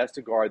making the best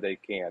cigar they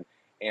can.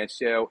 And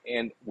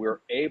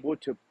we're able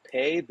to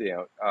pay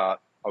them a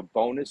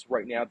bonus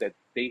right now that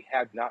they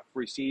have not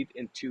received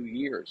in 2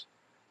 years.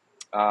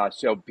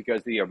 So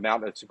because the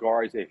amount of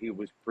cigars that he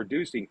was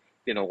producing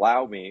didn't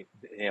allow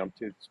him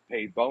to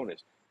pay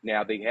bonus.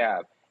 Now they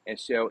have. And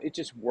so it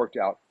just worked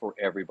out for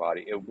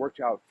everybody. It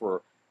worked out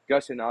for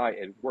Gus and I.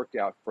 It worked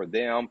out for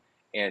them.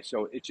 And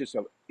so it's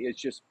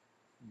just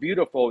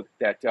beautiful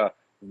that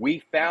we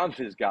found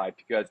this guy,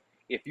 because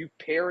if you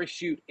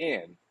parachute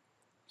in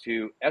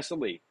to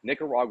Esteli,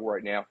 Nicaragua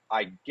right now,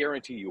 I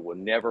guarantee you will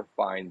never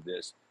find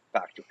this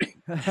factory.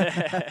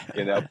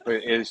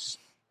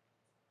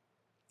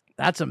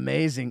 That's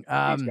amazing.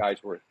 These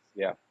guys were,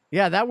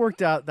 yeah, that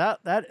worked out.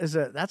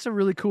 That's a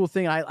really cool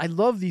thing. I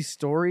love these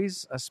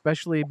stories,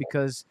 especially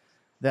because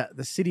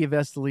the city of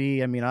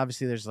Esteli. I mean,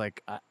 obviously, there's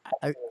like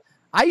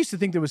I used to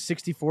think there was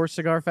 64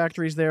 cigar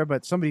factories there,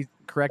 but somebody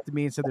corrected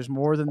me and said there's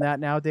more than that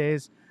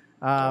nowadays.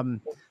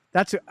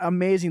 That's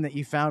amazing that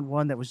you found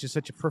one that was just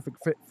such a perfect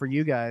fit for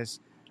you guys.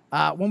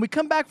 When we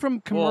come back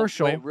from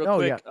commercial, real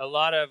quick, a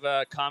lot of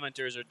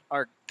commenters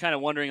are kind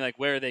of wondering like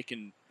where they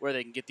can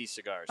get these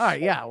cigars. All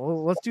right, yeah,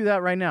 well, let's do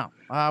that right now.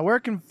 Where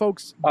can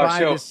folks buy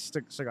this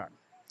cigar?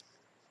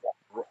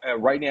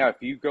 Right now, if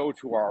you go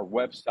to our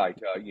website,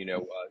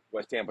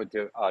 West Tampa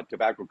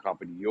Tobacco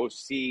Company, you'll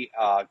see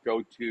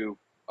go to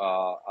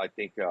I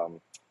think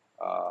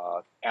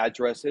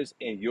addresses,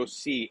 and you'll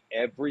see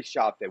every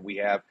shop that we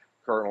have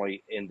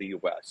currently in the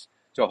U.S.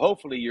 So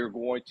hopefully you're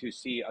going to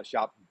see a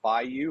shop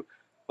by you,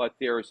 but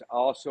there's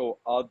also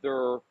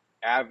other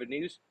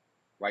avenues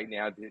right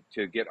now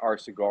to get our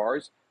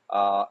cigars.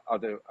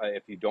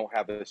 If you don't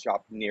have a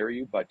shop near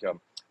you, but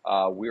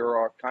we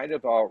are kind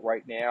of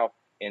right now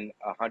in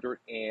 100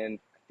 and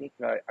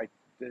I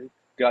think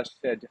Gus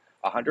said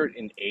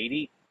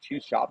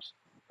 182 shops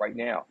right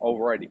now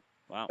already.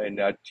 Wow. In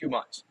 2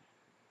 months.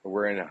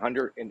 We're in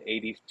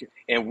 182.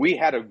 And we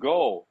had a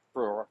goal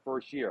for our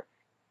first year.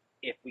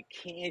 If we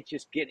can't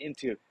just get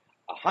into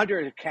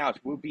 100 accounts,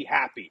 we'll be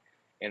happy.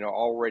 And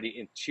already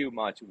in 2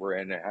 months, we're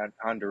in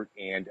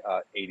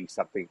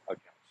 180-something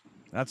accounts.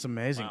 That's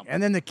amazing. Wow.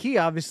 And then the key,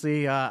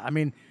 obviously,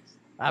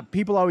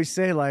 people always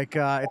say, like,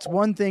 it's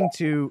one thing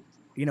to,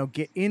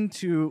 get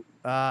into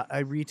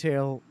a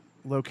retail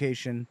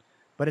location,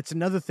 but it's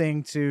another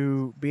thing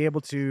to be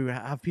able to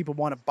have people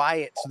want to buy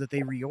it so that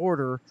they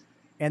reorder.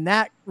 And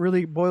that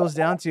really boils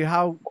down to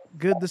how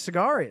good the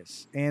cigar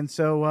is. And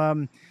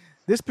so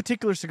this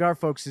particular cigar,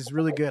 folks, is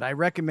really good. I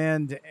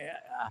recommend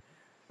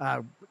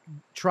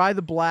try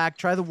the black,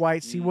 try the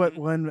white, see what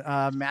one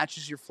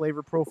matches your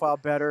flavor profile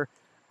better.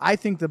 I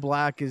think the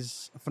black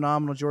is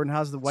phenomenal. Jordan,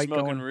 how's the white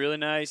Smoking going? really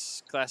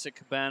nice,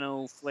 classic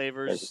Habano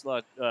flavors,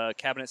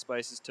 cabinet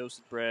spices,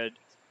 toasted bread.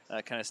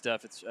 Kind of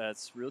stuff.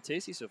 It's real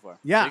tasty so far.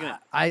 Yeah,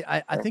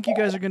 I think you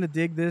guys are going to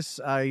dig this.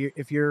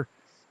 If you're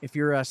If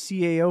you're a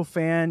CAO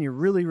fan, you're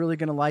really, really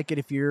going to like it.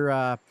 If you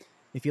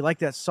like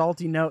that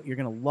salty note, you're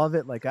going to love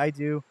it like I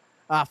do.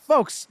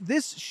 Folks,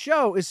 this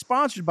show is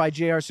sponsored by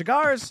JR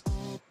Cigars,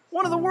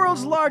 one of the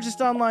world's largest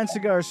online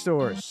cigar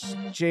stores.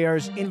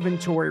 JR's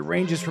inventory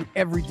ranges from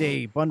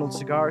everyday bundled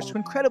cigars to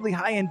incredibly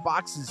high-end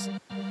boxes,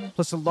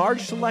 plus a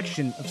large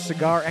selection of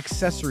cigar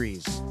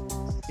accessories.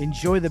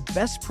 Enjoy the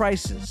best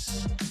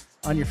prices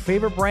on your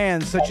favorite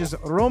brands such as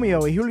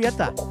Romeo y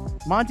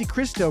Julieta, Monte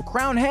Cristo,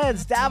 Crown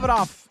Heads,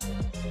 Davidoff,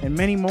 and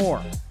many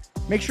more.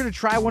 Make sure to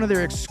try one of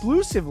their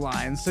exclusive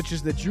lines such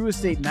as the Drew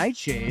Estate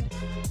Nightshade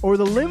or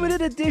the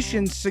limited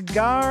edition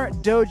Cigar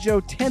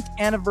Dojo 10th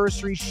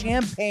Anniversary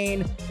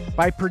Champagne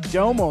by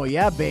Perdomo.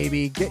 Yeah,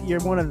 baby. Get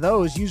your one of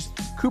those. Use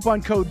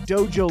coupon code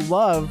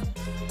DOJOLOVE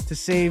to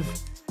save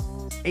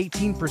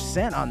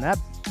 18% on that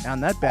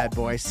bad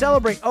boy.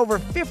 Celebrate over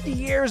 50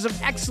 years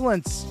of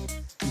excellence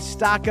and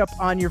stock up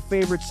on your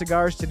favorite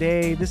cigars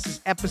today. This is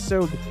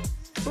episode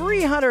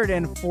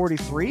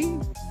 343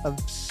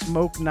 of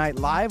Smoke Night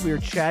Live. We are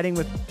chatting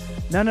with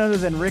none other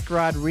than Rick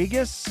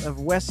Rodriguez of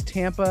West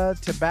Tampa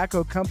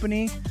Tobacco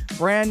Company.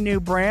 Brand new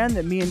brand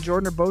that me and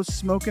Jordan are both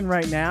smoking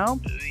right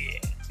now.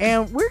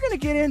 And we're going to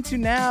get into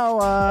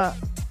now,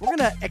 we're going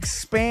to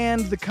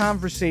expand the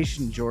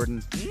conversation,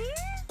 Jordan.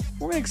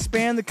 We're going to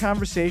expand the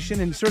conversation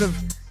and sort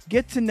of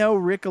get to know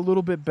Rick a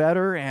little bit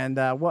better and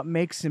what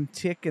makes him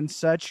tick and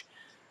such.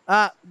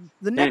 The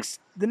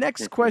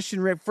next question,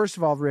 Rick. First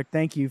of all, Rick,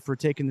 thank you for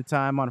taking the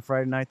time on a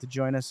Friday night to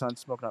join us on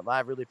Smoke Night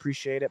Live. Really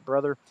appreciate it,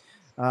 brother.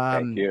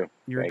 Thank you.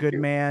 You're a good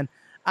man.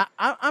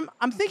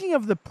 I'm thinking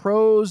of the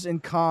pros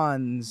and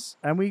cons,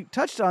 and we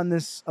touched on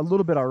this a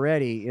little bit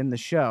already in the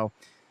show.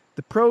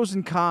 The pros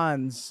and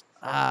cons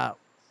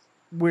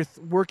with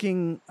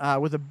working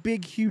with a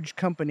big, huge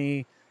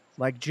company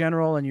like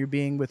General, and you're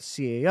being with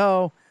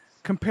CAO,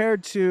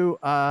 compared to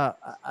a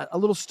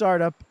little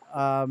startup,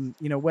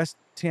 West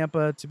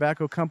Tampa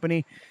Tobacco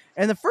Company.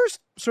 And the first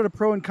sort of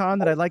pro and con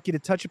that I'd like you to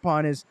touch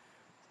upon is,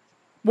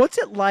 what's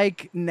it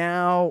like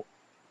now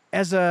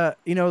as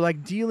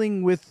like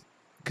dealing with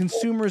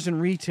consumers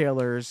and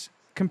retailers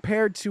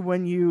compared to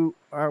when you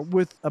are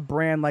with a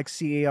brand like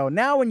CAO?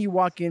 Now when you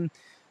walk in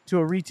to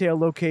a retail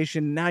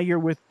location, now you're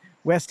with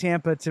West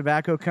Tampa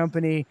Tobacco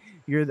Company,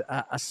 you're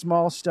a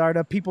small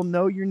startup, people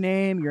know your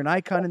name, you're an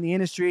icon in the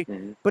industry,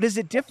 but is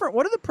it different?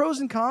 What are the pros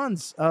and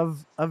cons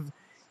of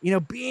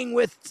being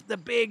with the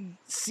big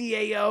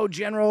CAO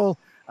General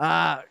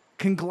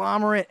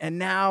conglomerate, and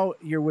now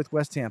you're with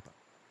West Tampa?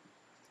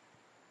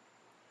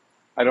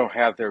 I don't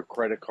have their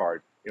credit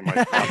card in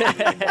my pocket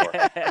anymore.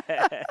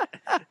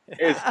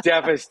 It's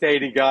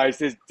devastating,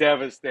 guys. It's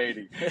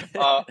devastating.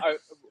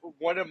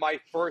 One of my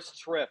first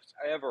trips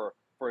ever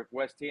for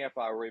West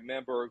Tampa, I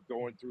remember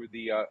going through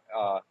the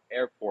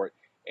airport,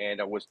 and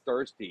I was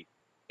thirsty,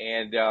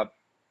 and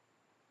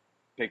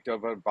picked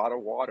up a bottle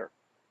of water,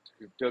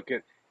 took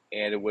it,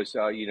 and it was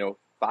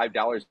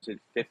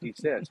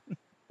 $5.50.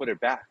 Put it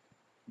back.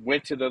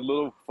 Went to the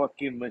little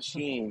fucking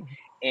machine,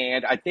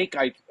 and I think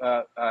I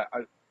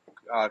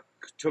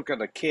took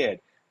on a kid,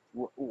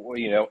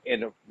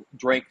 and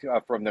drank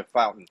from the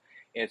fountain.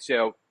 And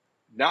so,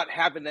 not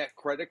having that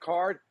credit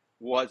card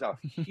was a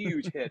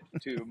huge hit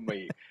to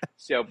me.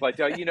 So, but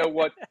you know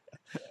what?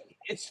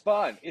 It's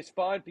fun. It's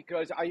fun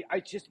because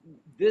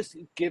this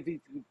gives me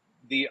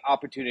the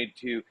opportunity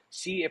to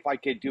see if I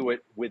could do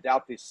it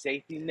without the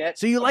safety net.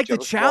 So you like the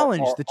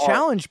challenge,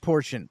 challenge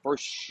portion. For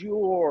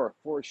sure,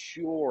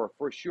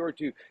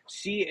 to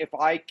see if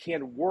I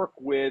can work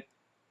with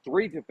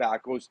 3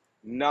 tobaccos,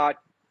 not,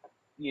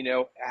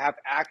 have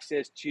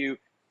access to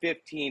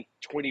 15,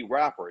 20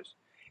 wrappers.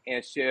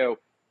 And so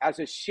as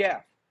a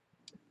chef,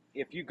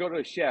 if you go to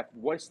a chef,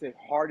 what's the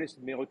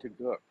hardest meal to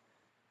cook?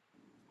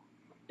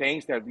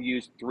 Things that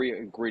use 3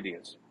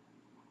 ingredients.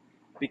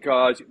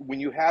 Because when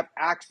you have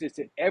access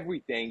to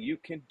everything, you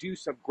can do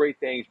some great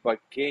things, but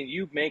can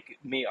you make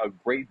me a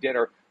great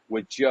dinner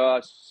with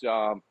just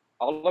some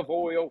olive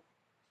oil,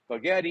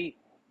 spaghetti,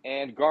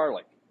 and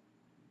garlic?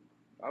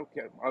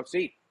 Okay, I'll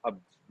see. A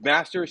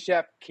master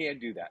chef can't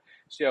do that.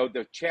 So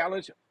the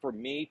challenge for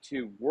me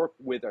to work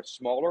with a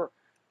smaller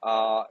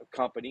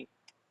company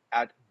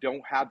that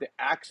don't have the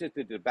access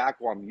to the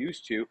tobacco I'm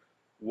used to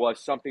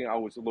was something I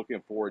was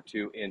looking forward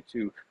to, and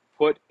to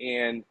put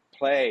in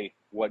play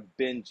what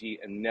Benji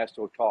and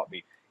Nestor taught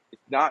me.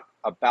 It's not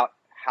about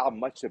how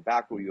much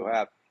tobacco you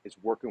have, it's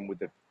working with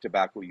the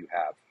tobacco you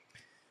have.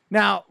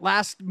 Now,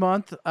 last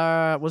month,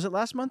 was it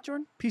last month,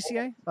 Jordan?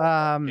 PCA?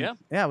 Yeah,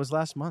 it was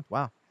last month.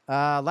 Wow.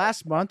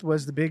 Last month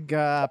was the big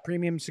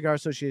Premium Cigar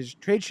Association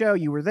trade show.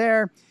 You were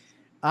there,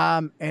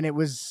 and it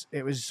was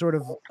sort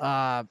of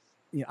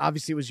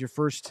obviously it was your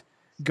first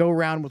go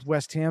round with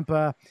West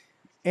Tampa,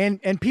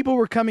 and people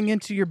were coming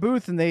into your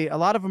booth, and a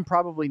lot of them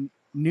probably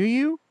knew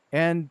you,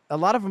 and a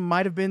lot of them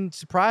might have been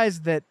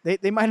surprised that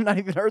they might have not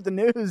even heard the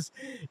news,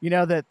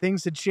 that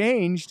things had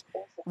changed.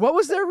 What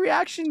was their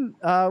reaction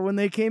when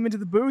they came into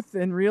the booth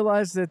and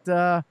realized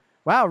that?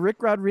 Wow,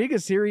 Rick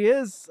Rodriguez, here he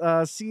is,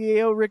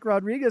 CAO Rick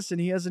Rodriguez,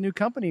 and he has a new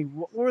company.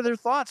 What were their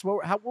thoughts?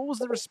 What was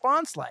the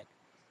response like?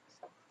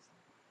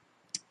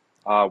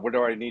 What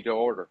do I need to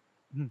order?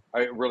 Hmm.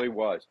 It really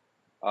was.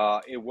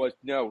 It was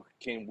no.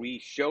 Can we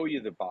show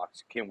you the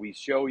box? Can we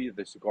show you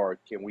the cigar?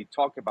 Can we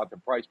talk about the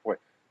price point?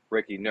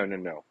 Ricky, no, no,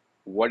 no.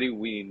 What do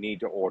we need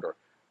to order?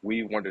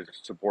 We wanted to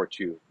support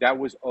you. That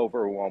was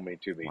overwhelming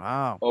to me.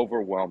 Wow.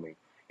 Overwhelming.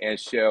 And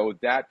so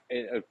that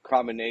a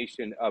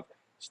combination of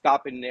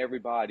stopping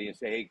everybody and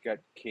say, hey,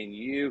 can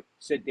you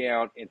sit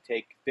down and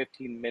take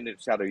 15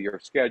 minutes out of your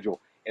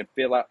schedule and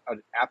fill out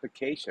an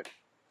application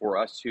for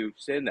us to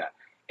send that?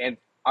 And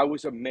I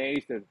was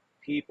amazed that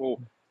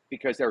people,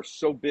 because they're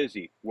so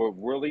busy, were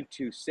willing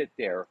to sit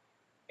there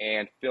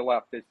and fill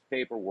out this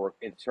paperwork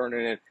and turn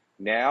it in.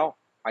 Now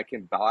I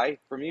can buy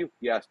from you.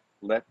 Yes,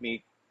 let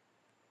me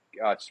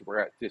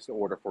spread this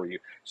order for you.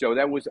 So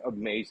that was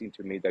amazing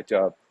to me that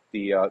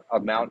the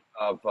amount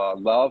of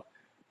love,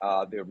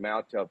 the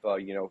amount of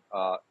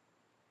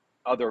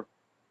other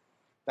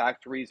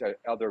factories,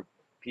 other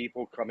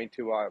people coming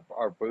to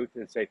our booth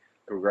and say,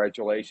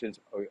 congratulations,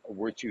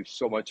 wish you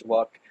so much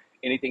luck.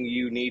 Anything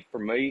you need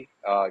from me,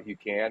 you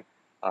can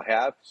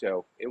have.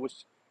 So it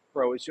was,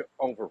 bro, it's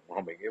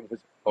overwhelming. It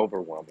was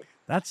overwhelming.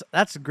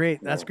 That's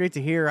great. That's great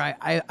to hear.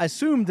 I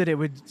assumed that it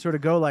would sort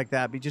of go like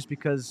that, just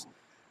because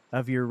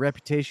of your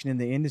reputation in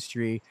the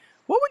industry.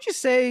 What would you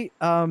say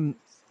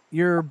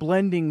your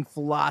blending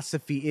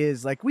philosophy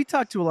is? Like, we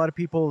talk to a lot of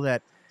people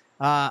that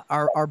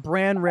are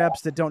brand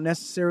reps that don't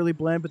necessarily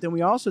blend, but then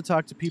we also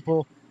talk to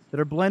people that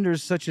are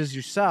blenders such as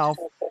yourself,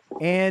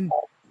 and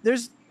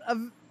there's a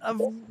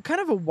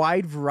kind of a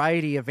wide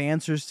variety of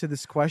answers to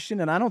this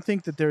question, and I don't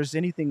think that there's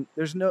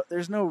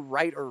no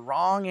right or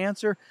wrong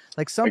answer.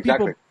 Like, some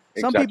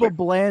people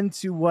blend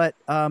to what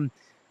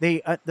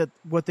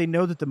what they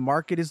know that the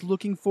market is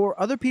looking for.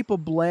 Other people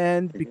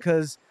blend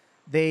because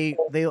they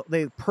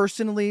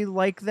personally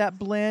like that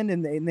blend,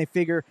 and they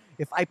figure,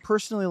 if I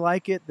personally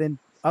like it, then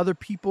other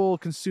people,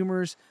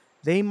 consumers,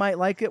 they might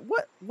like it.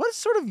 What's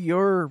sort of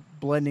your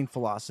blending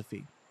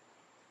philosophy?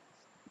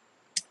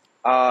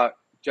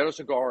 General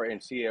Cigar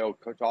and CEO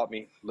taught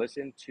me,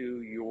 listen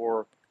to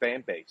your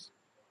fan base,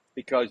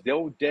 because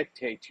they'll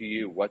dictate to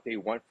you what they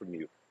want from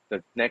you,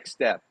 the next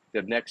step,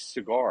 the next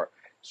cigar.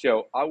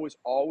 So I was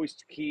always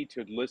key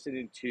to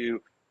listening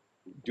to,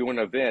 doing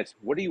events.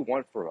 What do you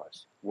want from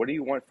us? What do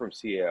you want from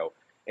CEO?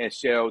 And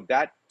so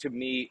that to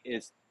me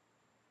is,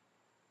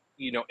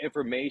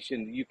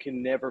 information you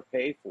can never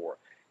pay for.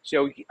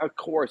 So of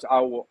course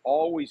I will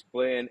always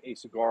blend a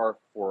cigar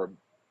for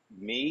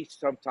me.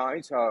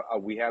 Sometimes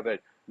we have a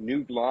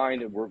new line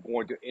that we're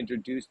going to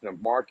introduce in the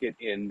market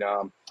in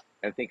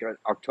I think in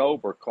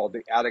October, called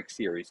the Addict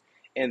Series.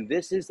 And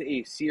this is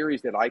a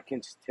series that I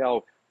can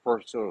tell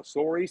personal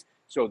stories.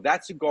 So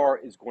that cigar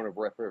is going to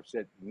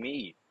represent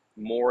me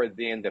more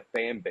than the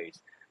fan base.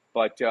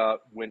 But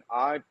when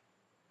I'm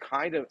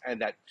kind of at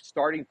that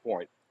starting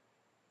point,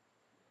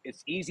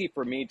 it's easy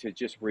for me to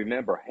just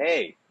remember,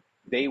 hey,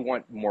 they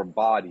want more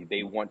body,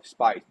 they want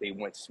spice, they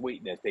want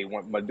sweetness, they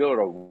want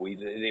Maduro,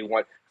 they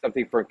want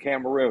something from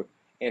Cameroon.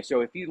 And so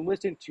if you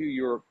listen to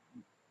your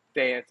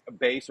fan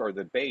base or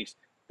the base,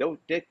 they'll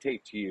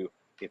dictate to you,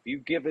 if you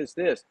give us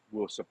this,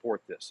 we'll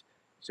support this.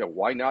 So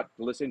why not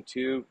listen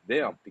to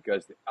them?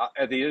 Because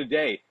at the end of the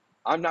day,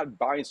 I'm not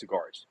buying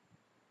cigars.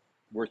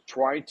 We're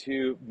trying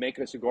to make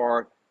a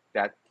cigar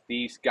that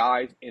these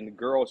guys and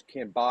girls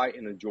can buy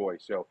and enjoy.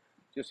 So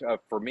just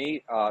for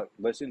me,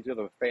 listen to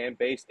the fan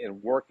base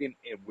and working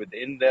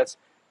within this,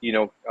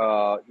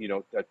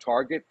 the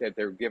target that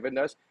they're giving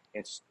us,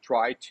 and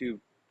try to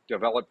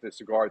develop the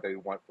cigar they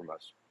want from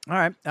us. All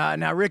right.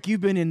 Now, Rick,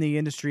 you've been in the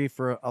industry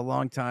for a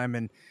long time,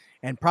 and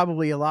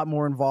probably a lot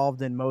more involved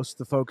than most of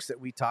the folks that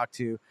we talk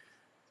to.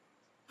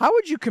 How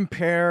would you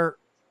compare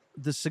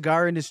the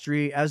cigar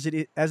industry as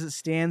it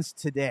stands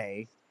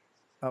today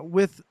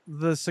with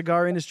the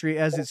cigar industry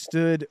as it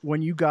stood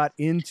when you got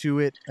into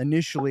it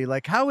initially?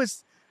 Like,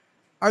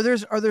 are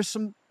there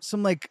some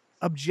like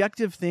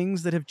objective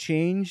things that have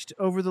changed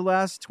over the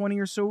last 20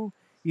 or so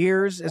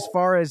years, as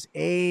far as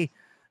it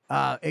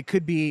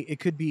could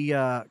be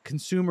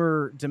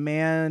consumer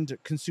demand,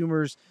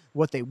 consumers,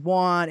 what they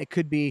want. It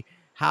could be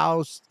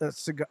how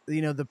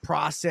the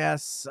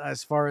process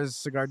as far as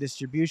cigar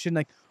distribution.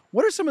 Like,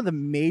 what are some of the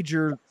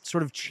major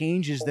sort of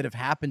changes that have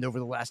happened over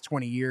the last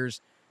 20 years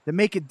that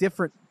make it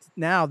different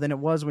now than it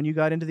was when you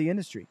got into the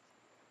industry?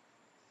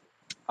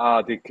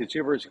 The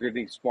consumer is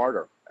getting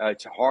smarter.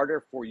 It's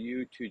harder for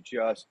you to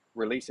just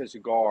release a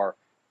cigar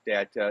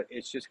that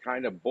it's just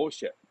kind of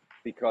bullshit,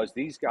 because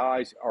these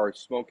guys are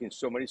smoking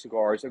so many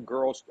cigars, and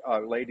girls,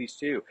 ladies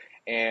too,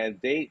 and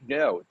they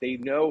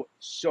know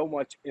so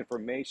much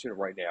information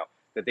right now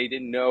that they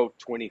didn't know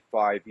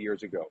 25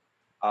 years ago.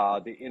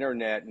 The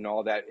internet and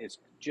all that is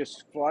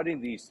just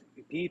flooding these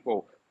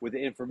people with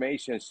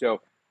information.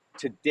 So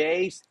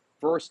today's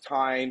first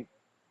time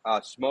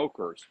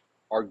smokers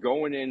are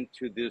going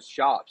into these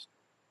shops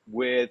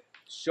with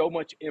so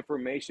much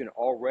information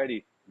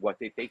already, what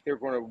they think they're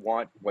going to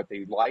want, what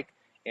they like.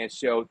 And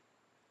so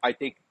I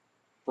think,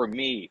 for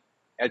me,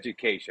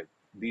 education.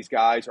 These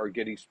guys are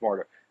getting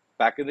smarter.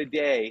 Back in the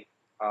day,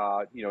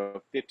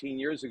 15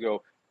 years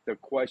ago, the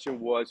question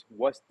was,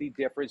 what's the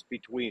difference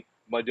between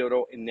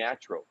Maduro and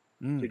natural?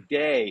 Mm.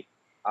 Today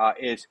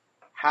is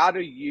how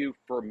do you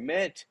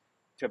ferment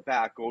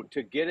tobacco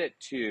to get it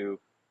to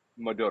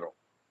Maduro?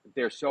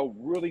 They're so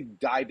really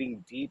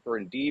diving deeper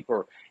and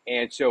deeper.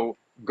 And so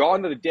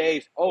gone are the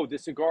days, oh,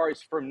 this cigar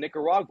is from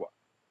Nicaragua.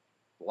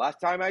 The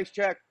last time I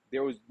checked,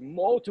 there was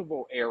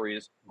multiple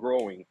areas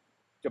growing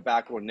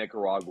tobacco in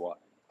Nicaragua.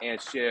 And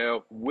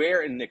so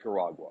where in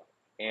Nicaragua?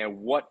 And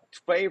what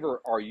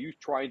flavor are you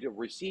trying to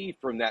receive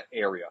from that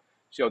area?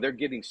 So they're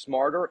getting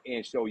smarter,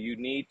 and so you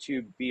need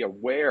to be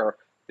aware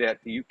that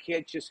you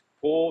can't just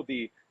pull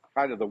the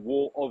kind of the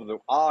wool over the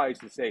eyes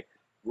and say,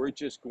 we're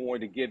just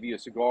going to give you a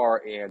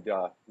cigar and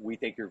we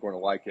think you're going to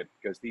like it,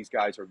 because these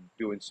guys are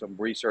doing some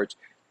research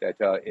that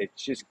it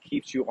just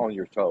keeps you on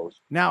your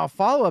toes. Now, a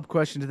follow-up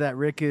question to that,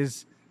 Rick,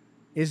 is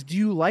do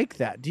you like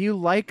that? Do you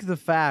like the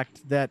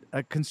fact that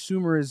a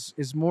consumer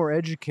is more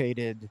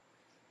educated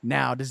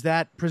now? Does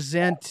that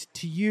present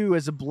to you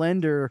as a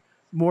blender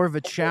more of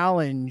a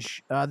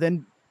challenge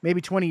than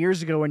maybe 20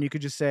 years ago when you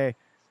could just say,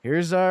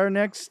 here's our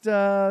next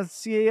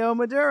CAO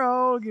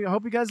Maduro. I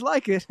hope you guys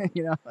like it.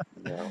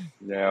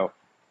 No.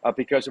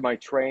 Because of my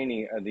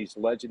training, these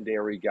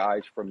legendary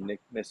guys from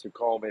Mr.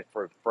 Coleman,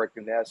 from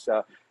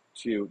Frecanessa,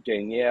 to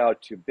Danielle,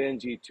 to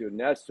Benji, to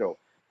Ernesto,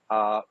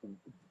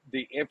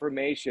 the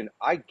information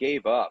I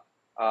gave up.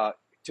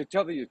 To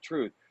tell you the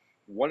truth,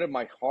 one of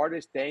my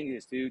hardest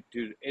things is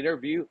to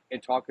interview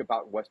and talk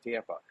about West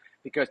Tampa,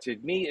 because to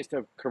me it's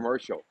the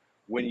commercial.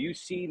 When you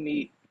see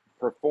me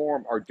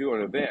perform or do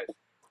an event,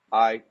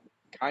 I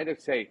kind of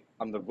say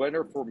I'm the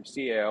winner from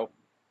CAO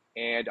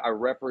and I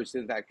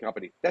represent that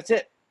company. That's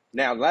it.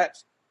 Now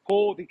let's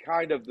pull the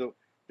kind of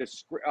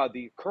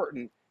the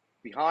curtain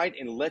behind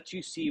and let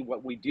you see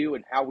what we do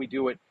and how we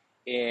do it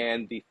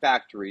in the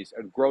factories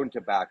and grown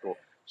tobacco.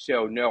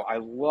 So no, I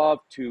love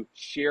to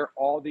share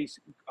all these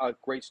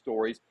great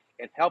stories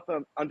and help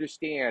them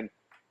understand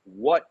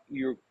what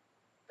you're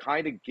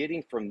kind of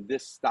getting from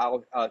this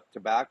style of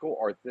tobacco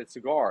or the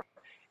cigar.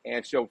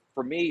 And so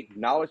for me,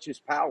 knowledge is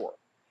power.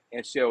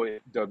 And so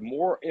the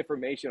more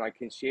information I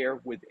can share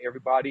with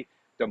everybody,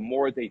 the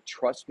more they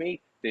trust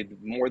me, the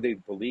more they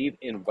believe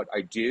in what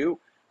I do.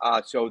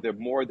 So the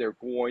more they're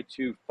going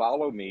to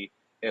follow me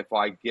if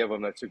I give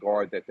them a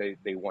cigar that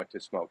they want to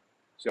smoke.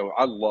 So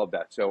I love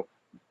that. So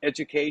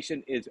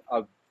education is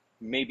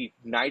maybe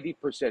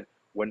 90%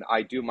 when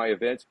I do my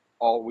events.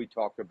 All we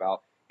talk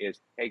about is,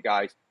 hey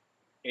guys,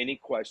 any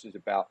questions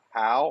about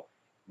how,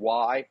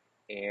 why,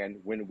 and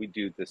when we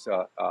do this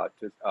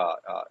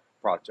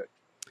project.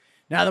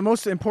 Now, the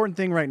most important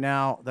thing right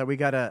now that we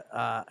got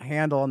to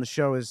handle on the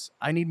show is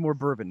I need more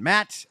bourbon.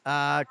 Matt,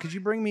 could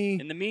you bring me...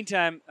 In the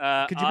meantime,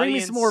 could you bring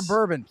me some more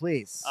bourbon,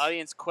 please?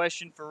 Audience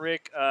question for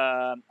Rick.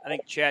 I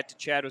think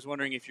Chad was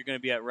wondering if you're going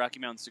to be at Rocky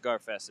Mountain Cigar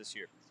Fest this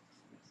year.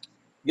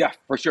 Yeah,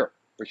 for sure.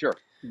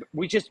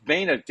 We just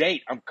made a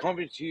date. I'm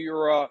coming to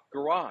your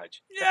garage.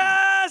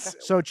 Yes!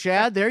 So,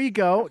 Chad, there you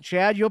go.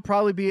 Chad, you'll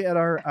probably be at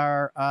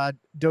our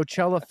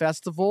Docella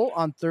Festival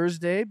on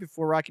Thursday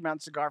before Rocky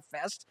Mountain Cigar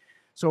Fest.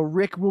 So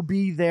Rick will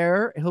be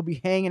there. He'll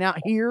be hanging out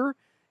here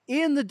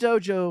in the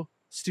dojo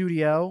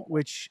studio,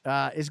 which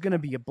is going to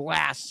be a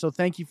blast. So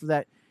thank you for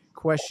that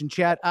question,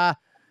 Chad.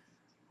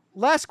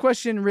 Last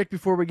question, Rick,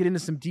 before we get into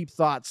some deep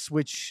thoughts,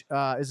 which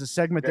is a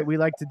segment that we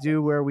like to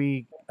do where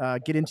we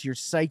get into your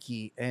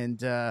psyche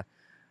and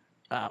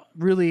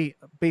really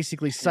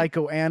basically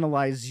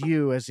psychoanalyze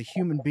you as a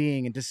human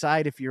being and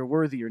decide if you're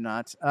worthy or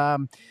not.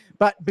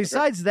 But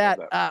besides that,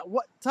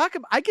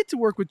 I get to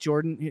work with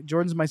Jordan.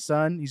 Jordan's my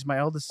son. He's my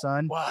eldest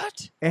son.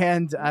 What?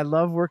 And I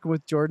love working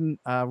with Jordan.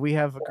 We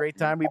have a great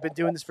time. We've been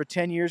doing this for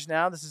 10 years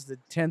now. This is the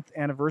 10th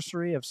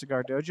anniversary of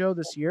Cigar Dojo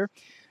this year.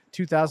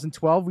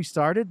 2012 we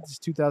started. This is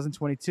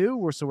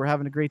 2022. So we're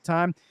having a great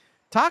time.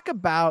 Talk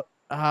about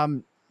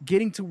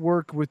getting to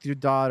work with your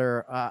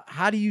daughter.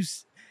 How do you...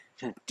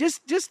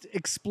 Just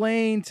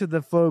explain to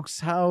the folks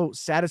how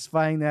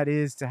satisfying that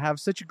is to have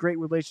such a great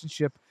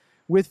relationship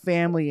with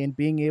family and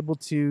being able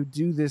to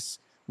do this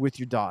with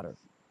your daughter.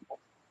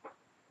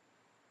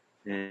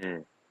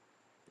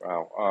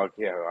 Wow.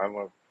 Yeah,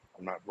 I'm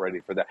not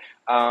ready for that.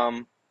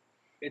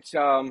 It's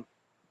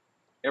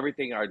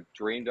everything I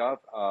dreamed of.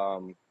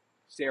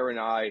 Sarah and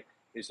I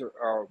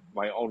are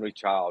my only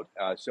child,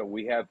 so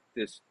we have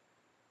this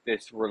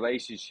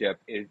relationship.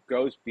 It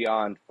goes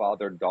beyond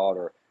father and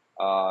daughter.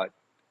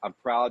 I'm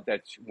proud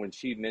that when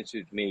she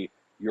mentioned me,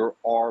 you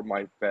are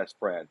my best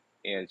friend.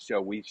 And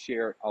so we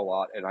shared a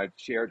lot, and I've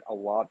shared a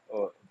lot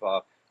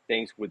of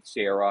things with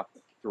Sarah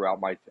throughout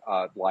my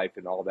life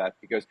and all that,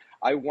 because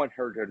I want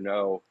her to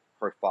know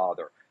her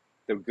father,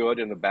 the good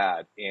and the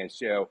bad. And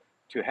so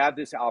to have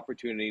this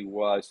opportunity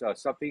was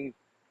something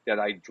that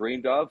I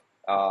dreamed of.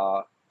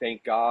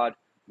 Thank God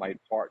my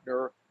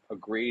partner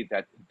agreed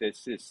that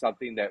this is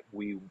something that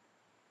we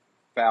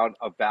found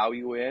a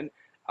value in.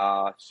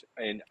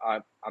 And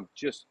I'm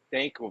just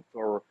thankful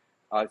for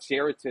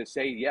Sarah to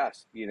say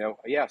yes.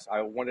 Yes,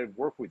 I want to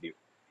work with you.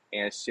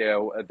 And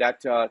so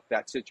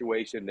that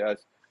situation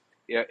does.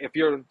 If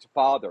you're a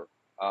father,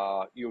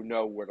 you'll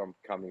know where I'm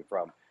coming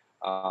from.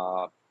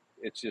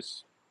 It's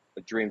just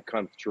a dream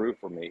come true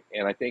for me.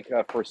 And I think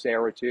for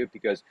Sarah too,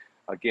 because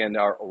again,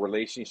 our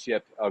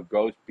relationship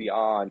goes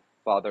beyond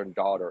father and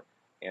daughter.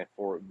 And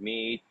for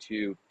me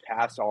to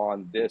pass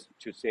on this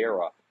to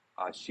Sarah,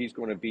 she's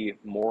going to be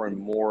more and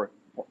more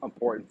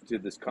important to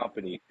this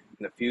company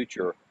in the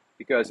future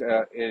because,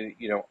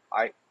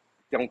 I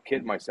don't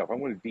kid myself. I'm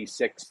going to be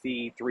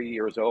 63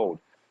 years old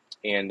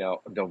in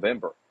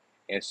November.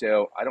 And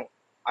so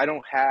I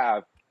don't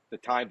have the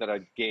time that I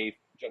gave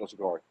General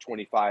Cigar,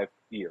 25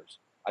 years.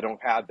 I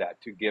don't have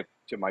that to give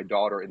to my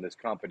daughter in this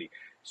company.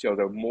 So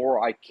the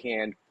more I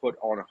can put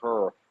on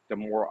her, the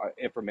more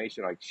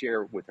information I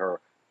share with her,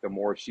 the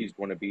more she's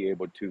going to be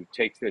able to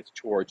take this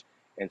torch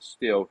and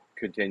still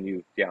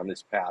continue down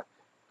this path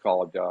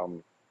called,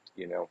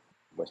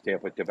 West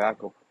Tampa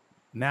Tobacco.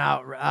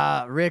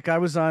 Now, Rick, I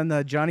was on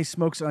the Johnny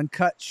Smokes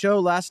Uncut show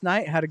last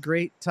night. Had a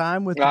great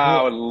time with.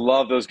 I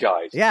love those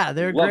guys. Yeah,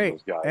 they're love great.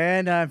 Those guys.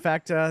 And in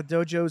fact,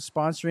 Dojo is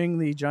sponsoring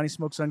the Johnny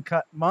Smokes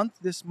Uncut month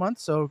this month,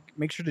 so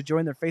make sure to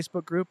join their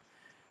Facebook group.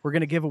 We're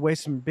going to give away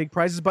some big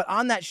prizes. But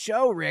on that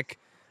show, Rick,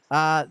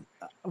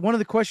 one of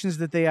the questions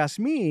that they asked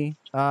me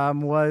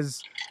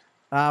was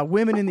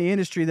women in the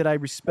industry that I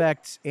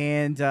respect,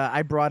 and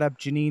I brought up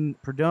Janine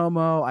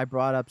Perdomo. I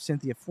brought up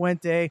Cynthia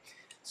Fuente.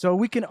 So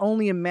we can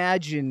only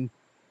imagine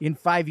in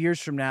 5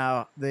 years from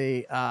now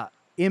the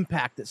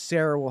impact that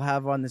Sarah will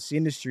have on this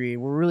industry.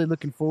 We're really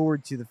looking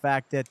forward to the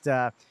fact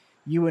that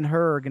you and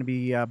her are going to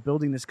be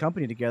building this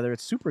company together.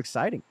 It's super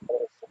exciting.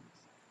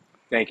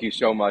 Thank you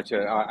so much.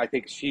 I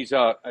think she's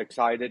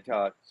excited.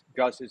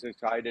 Gus is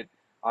excited.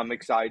 I'm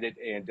excited.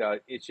 And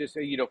it's just,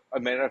 a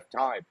matter of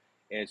time.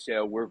 And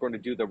so we're going to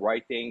do the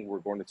right thing. We're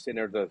going to send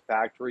her to the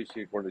factory.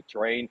 She's going to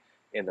train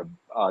in the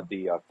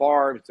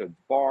farms, the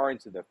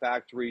barns, and the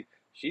factory.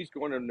 She's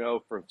going to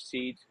know from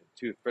seed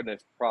to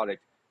finished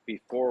product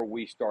before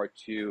we start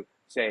to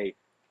say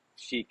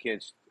she can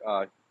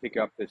pick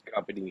up this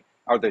company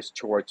or this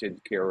torch and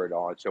carry it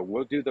on. So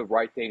we'll do the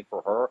right thing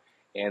for her,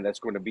 and that's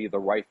going to be the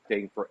right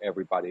thing for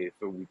everybody.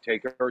 So we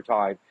take her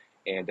time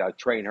and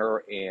train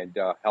her and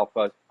help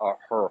us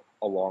her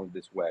along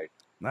this way.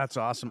 That's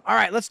awesome. All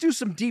right, let's do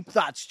some deep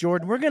thoughts,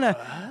 Jordan. We're gonna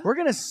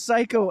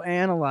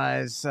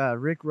psychoanalyze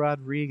Rick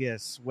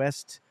Rodriguez,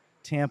 West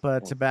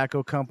Tampa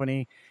Tobacco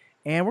Company,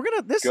 and we're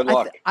gonna Good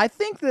luck. I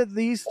think that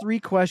these three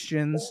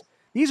questions,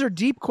 these are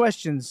deep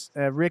questions,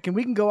 Rick, and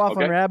we can go off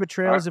on rabbit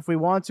trails if we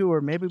want to,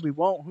 or maybe we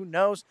won't. Who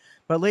knows?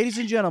 But ladies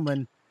and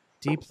gentlemen,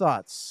 deep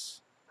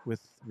thoughts with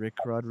Rick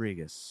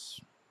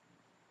Rodriguez.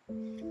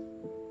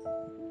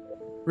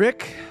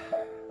 Rick,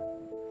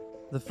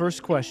 the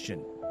first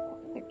question.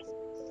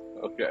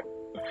 Okay.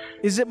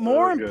 Is it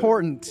more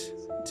important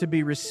to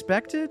be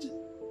respected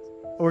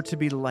or to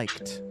be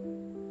liked?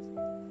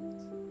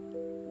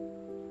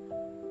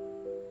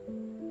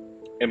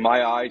 In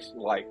my eyes,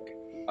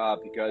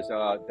 because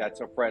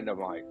that's a friend of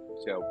mine.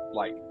 So,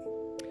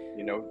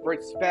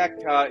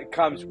 respect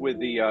comes with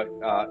the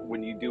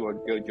when you do a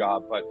good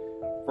job. But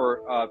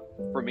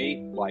for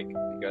me,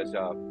 because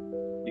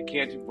you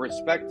can't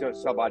respect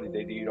somebody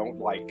that you don't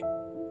like.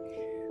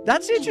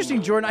 That's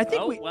interesting, Jordan. I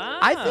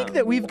think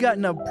that we've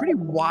gotten a pretty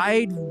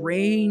wide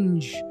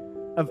range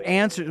of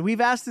answers. We've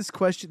asked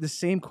the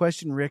same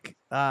question, Rick,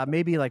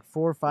 maybe like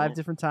 4 or 5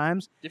 different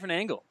times. Different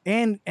angle.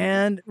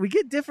 And we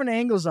get different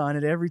angles on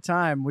it every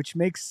time, which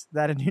makes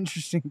that an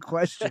interesting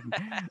question.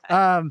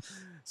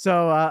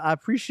 So I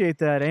appreciate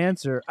that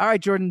answer. All right,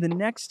 Jordan, the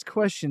next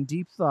question,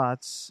 deep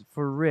thoughts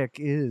for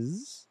Rick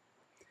is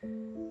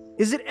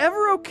it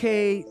ever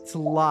okay to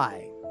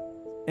lie?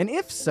 And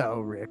if so,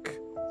 Rick,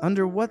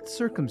 under what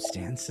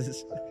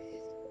circumstances?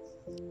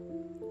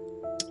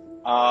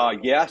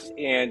 Yes,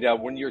 and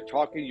when you're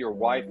talking to your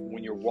wife,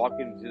 when you're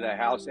walking into the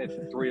house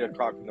at 3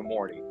 o'clock in the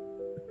morning,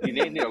 you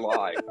need to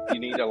lie. You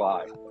need to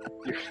lie.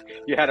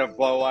 You had a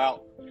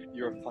blowout.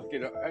 Your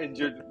fucking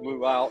engine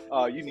blew out.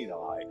 You need to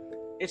lie.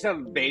 It's a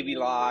baby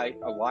lie,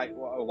 a white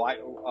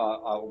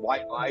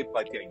lie,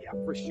 but yeah,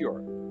 for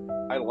sure,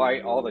 I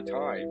lie all the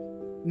time.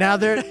 Now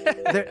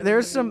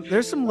there's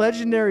some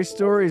legendary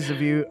stories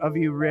of you,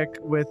 Rick,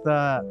 with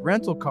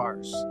rental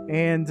cars,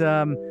 and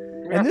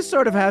this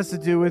sort of has to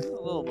do with A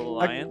little bit of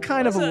lying.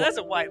 That's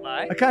a white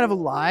lie. a kind of a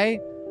lie.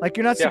 Like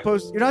you're not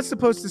supposed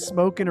to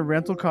smoke in a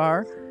rental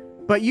car,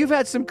 but you've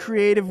had some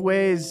creative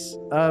ways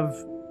of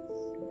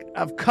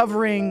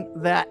covering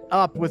that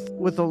up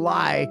with a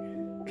lie.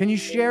 Can you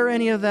share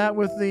any of that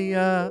with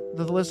the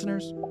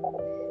listeners?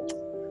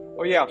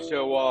 Oh yeah.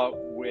 So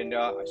when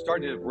I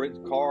started to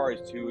rent cars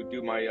to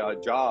do my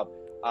job,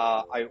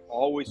 I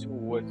always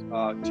was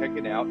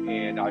checking out,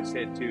 and I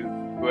said to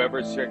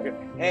whoever's checking,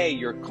 "Hey,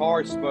 your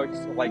car smokes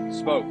like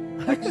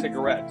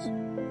cigarettes."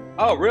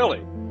 Oh,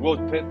 really? We'll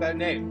put that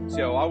name.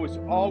 So I was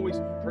always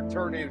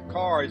returning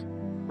cars,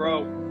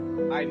 bro.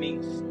 I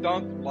mean,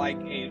 stunk like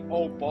an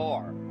old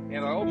bar. And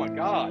oh my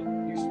God,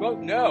 you smoke?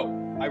 No.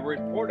 I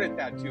reported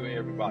that to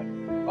everybody.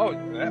 Oh,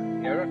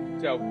 yeah.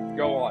 So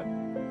go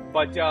on.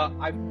 But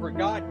I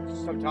forgot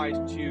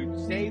sometimes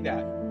to say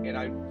that and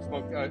I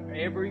smoked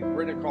every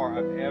rented car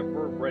I've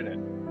ever rented.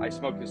 I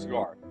smoked a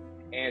cigar,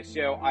 and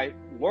so I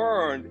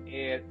learned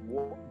it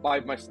by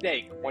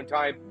mistake. One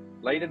time,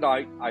 late at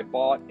night, I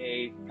bought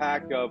a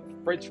pack of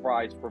French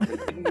fries from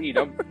didn't eat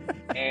them,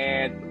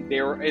 and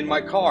they were in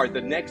my car.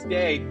 The next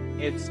day,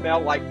 it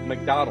smelled like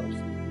McDonald's.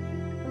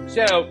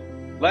 So,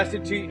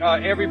 lesson to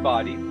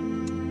everybody: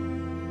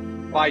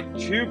 buy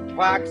 2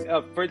 packs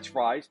of French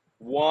fries.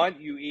 One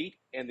you eat,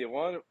 and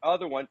the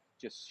other one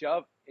just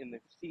shove in the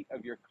seat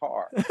of your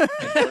car and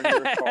turn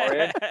your car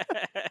in.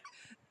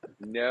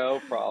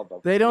 No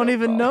problem. They don't No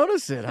even problem.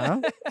 notice it,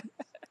 huh?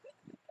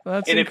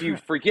 That's And if you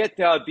forget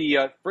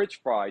the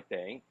French fry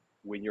thing,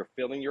 when you're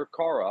filling your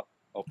car up,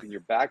 open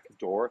your back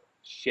door,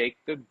 shake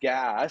the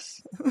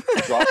gas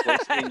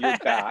droplets in your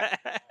back,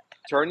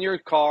 turn your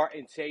car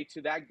and say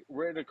to that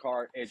rental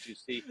car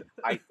agency,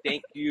 I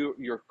think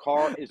your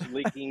car is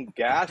leaking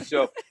gas.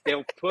 So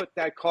they'll put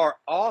that car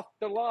off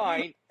the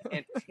line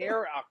and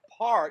tear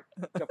apart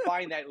to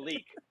find that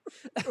leak.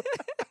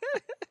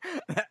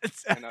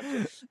 And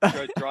I'm just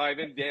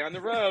driving down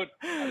the road.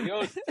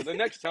 Adios, till the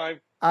next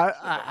time.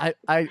 I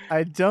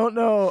don't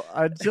know.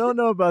 I don't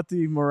know about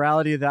the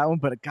morality of that one,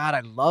 but God,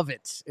 I love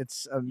it.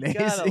 It's You amazing.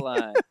 gotta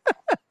lie.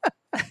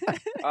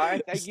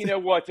 You know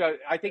what?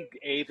 I think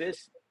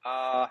Avis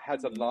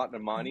has a lot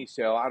of money,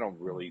 so I don't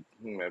really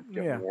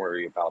Yeah.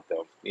 worry about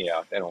them.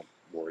 Yeah, they don't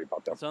worry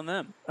about them. It's on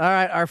them. All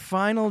right, our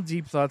final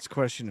deep thoughts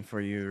question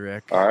for you,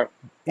 Rick, All right.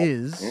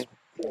 is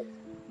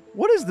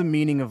what is the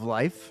meaning of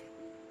life?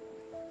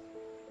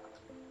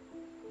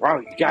 Wow,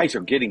 you guys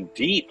are getting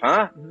deep,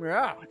 huh?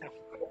 Yeah.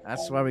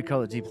 That's why we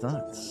call it deep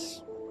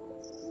thoughts.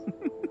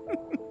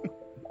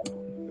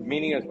 The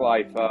meaning of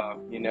life,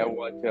 you know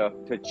what?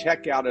 To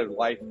check out of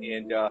life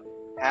and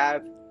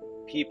have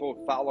people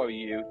follow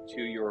you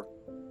to your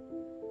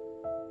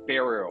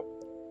burial.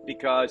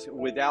 Because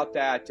without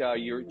that,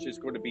 you're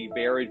just going to be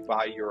buried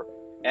by your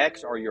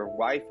ex or your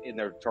wife in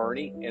their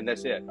attorney, and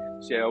that's it.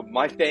 So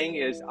my thing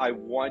is I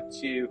want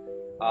to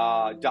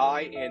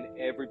die and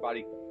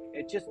everybody,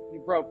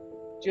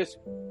 just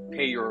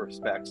pay your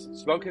respects.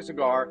 Smoke a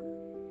cigar,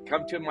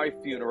 come to my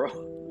funeral,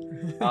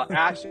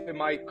 ash in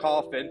my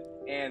coffin,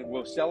 and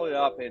we'll sell it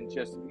up and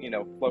just,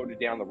 float it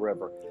down the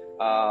river.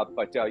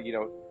 But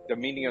the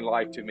meaning of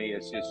life to me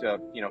is just,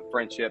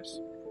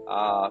 friendships,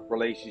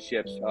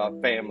 relationships,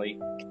 family,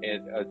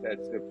 and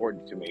that's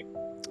important to me.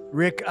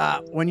 Rick,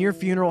 when your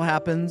funeral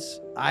happens,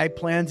 I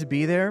plan to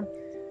be there,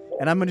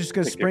 and I'm just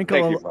going to sprinkle.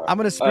 Thank you, bro. I'm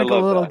going to I sprinkle a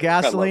love little that. I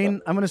love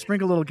gasoline. I'm going to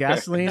sprinkle a little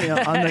gasoline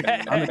on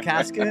the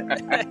casket,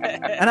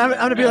 and I'm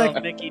going to be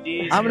like, Mickey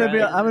D's. I'm going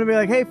to be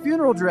like, hey,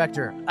 funeral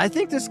director, I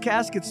think this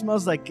casket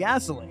smells like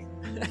gasoline.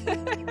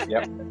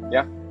 Yep.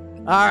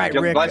 All right,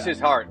 Just Rick. bless his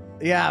heart.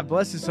 Yeah,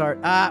 bless his heart.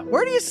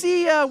 Where do you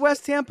see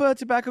West Tampa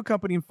Tobacco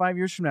Company in 5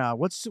 years from now?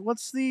 What's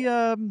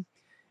the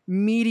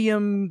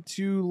medium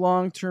to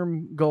long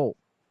term goal?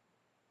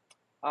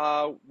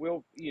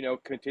 We'll,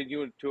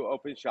 continue to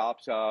open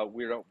shops.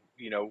 We don't,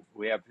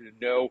 we have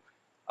no,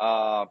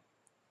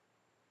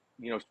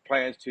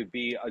 plans to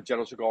be a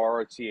General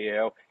Cigar or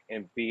CEO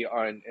and be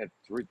on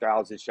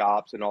 3,000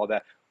 shops and all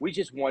that. We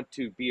just want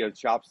to be a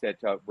shops that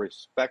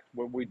respect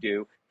what we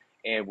do,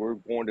 and we're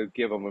going to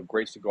give them a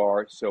great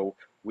cigar so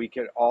we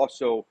can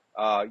also,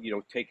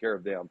 take care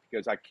of them,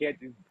 because I can't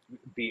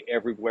be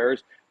everywhere,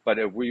 but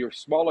if we are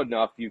small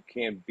enough, you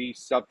can be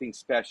something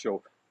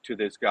special to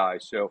this guy.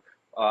 So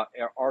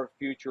our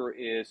future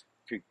is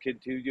to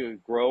continue to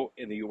grow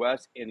in the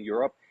U.S., in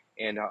Europe,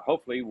 and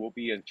hopefully we'll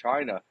be in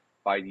China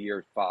by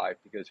year 5,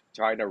 because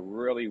China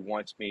really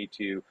wants me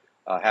to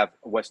have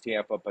West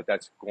Tampa, but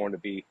that's going to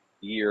be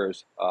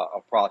years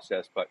of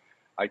process. But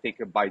I think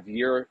by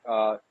year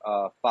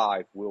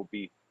 5, we'll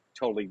be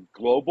totally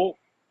global,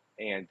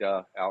 and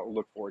I'll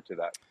look forward to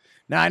that.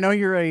 Now, I know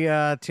you're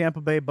a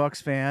Tampa Bay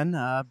Bucks fan,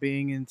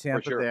 being in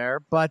Tampa sure. there,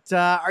 but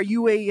are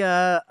you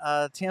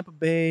a Tampa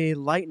Bay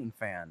Lightning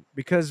fan?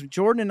 Because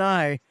Jordan and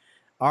I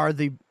are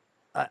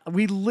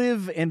we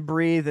live and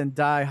breathe and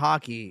die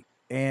hockey.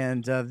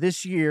 And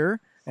this year,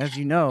 as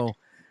you know,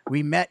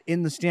 we met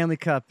in the Stanley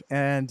Cup,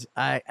 and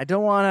I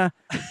don't want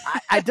to,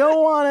 I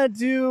don't want to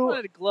do,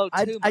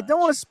 I don't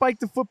want to spike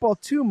the football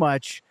too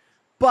much,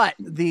 but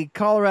the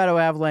Colorado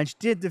Avalanche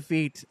did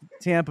defeat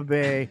Tampa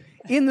Bay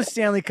in the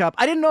Stanley Cup.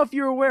 I didn't know if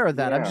you were aware of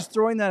that. Yeah. I'm just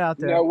throwing that out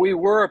there. No, we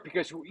were,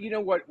 because you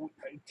know what,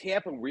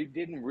 Tampa, we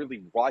didn't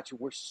really watch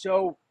it. We're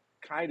so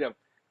kind of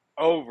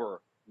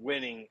over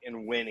winning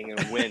and winning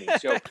and winning.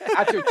 So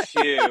after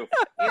 2,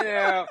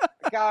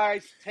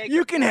 guys, take.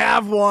 You can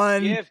have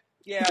one.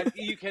 Yeah,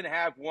 you can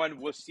have one.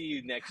 We'll see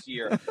you next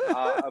year.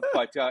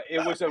 But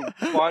it was a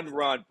fun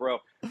run, bro.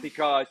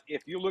 Because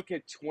if you look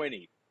at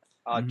 20,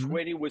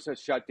 20 was a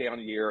shutdown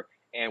year,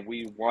 and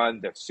we won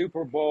the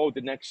Super Bowl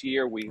the next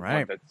year. We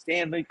won the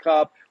Stanley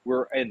Cup.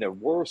 We're in the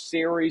World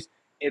Series.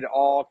 It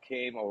all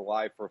came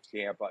alive for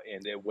Tampa,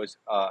 and it was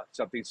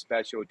something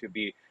special to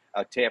be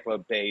a Tampa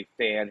Bay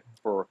fan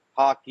for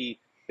hockey,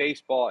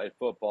 baseball, and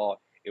football.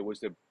 It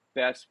was the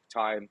best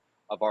time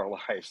of our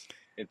lives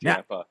in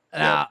Tampa.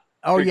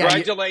 Oh yeah,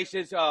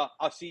 Congratulations.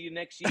 I'll see you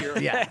next year.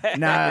 yeah. It's not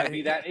Nah, gonna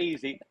be that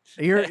easy.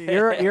 you're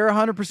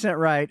 100%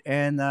 right,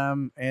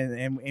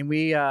 and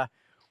we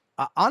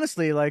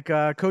honestly, like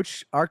our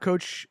coach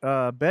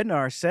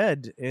Bednar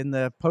said in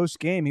the post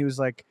game,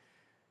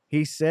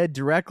 he said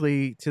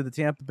directly to the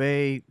Tampa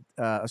Bay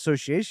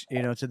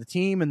Association, to the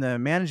team and the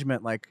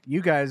management, like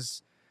you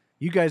guys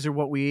are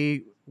what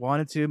we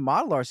wanted to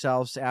model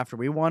ourselves after.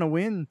 We want to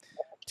win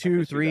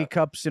 2-3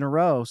 cups in a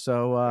row.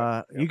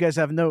 So you guys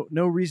have no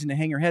reason to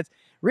hang your heads.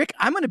 Rick,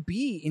 I'm going to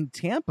be in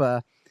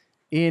Tampa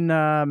in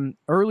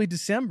early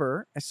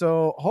December,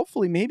 so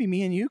hopefully maybe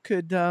me and you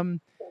could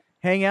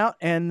hang out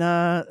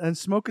and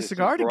smoke a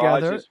cigar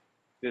together.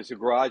 The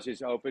garage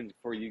is open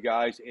for you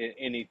guys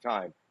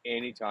anytime.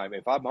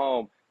 If I'm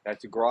home,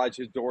 the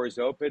garage's door is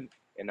open,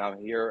 and I'm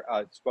here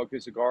smoking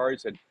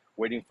cigars and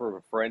waiting for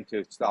a friend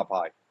to stop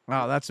by.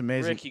 Wow, that's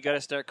amazing. Rick, you got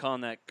to start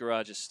calling that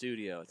garage a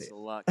studio. It's a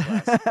lot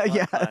classier.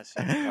 Yeah.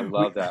 I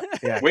love that.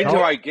 Yeah. Wait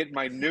till I get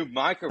my new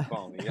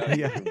microphone. Yeah.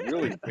 You'll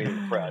really be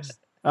impressed.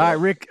 All right,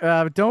 Rick,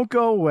 don't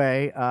go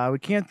away. We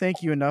can't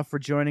thank you enough for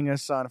joining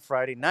us on a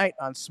Friday night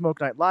on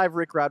Smoke Night Live.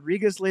 Rick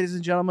Rodriguez, ladies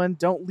and gentlemen,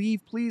 don't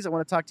leave, please. I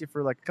want to talk to you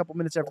for like a couple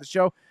minutes after the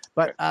show.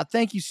 But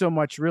thank you so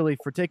much, really,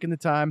 for taking the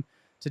time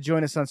to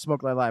join us on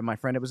Smoke Night Live, my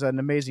friend. It was an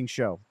amazing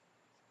show.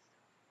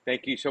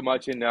 Thank you so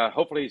much. And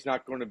hopefully it's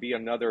not going to be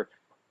another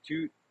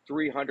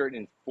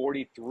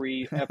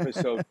 343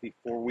 episodes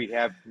before we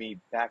have me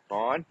back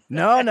on.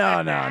 No.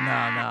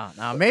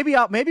 Maybe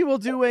we'll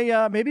do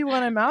a maybe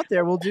when I'm out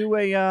there, we'll do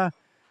a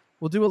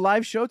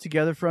live show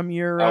together from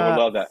your. I would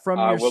love that.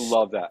 I would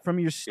love that. From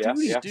your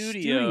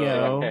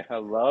studio. I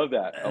love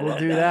that. We'll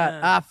do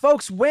that.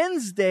 Folks,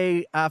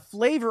 Wednesday,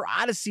 Flavor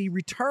Odyssey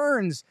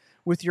returns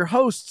with your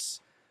hosts,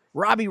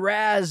 Robbie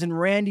Raz and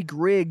Randy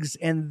Griggs.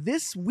 And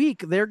this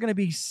week, they're going to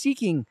be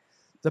seeking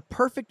the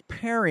perfect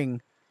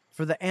pairing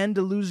for the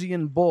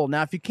Andalusian Bull.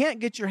 Now, if you can't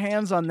get your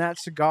hands on that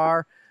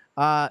cigar,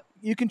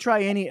 you can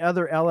try any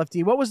other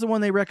LFD. What was the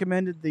one they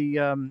recommended? They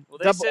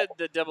said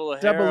the Double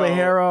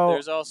Ligero.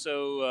 There's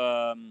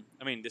also,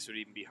 this would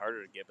even be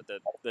harder to get, but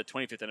the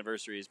 25th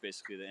anniversary is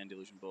basically the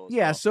Andalusian Bull.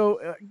 Yeah,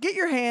 so get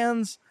your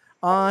hands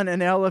on an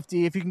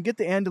LFD. If you can get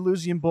the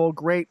Andalusian Bull,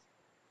 great.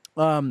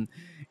 And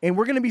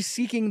we're going to be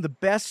seeking the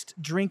best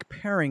drink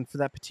pairing for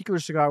that particular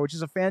cigar, which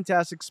is a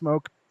fantastic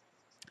smoke.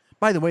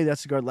 By the way, that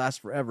cigar lasts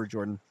forever,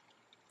 Jordan.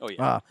 Oh,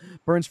 yeah.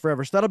 Burns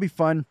forever. So that'll be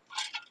fun.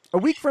 A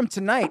week from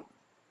tonight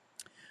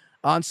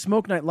on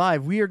Smoke Night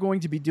Live, we are going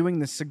to be doing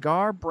the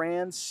cigar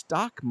brand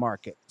stock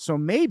market. So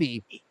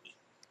maybe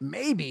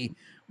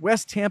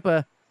West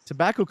Tampa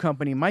Tobacco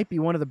Company might be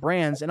one of the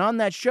brands. And on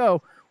that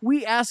show,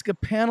 we ask a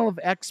panel of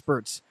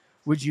experts,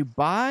 would you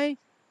buy,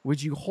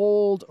 would you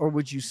hold, or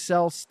would you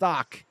sell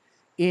stock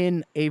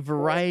in a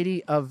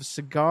variety of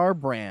cigar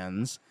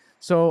brands?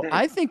 So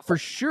I think for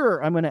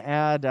sure I'm going to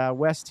add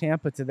West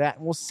Tampa to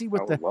that. We'll see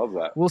what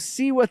we'll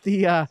see what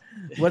the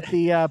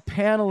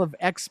panel of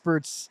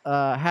experts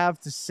have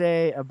to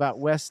say about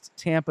West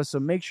Tampa. So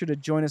make sure to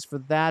join us for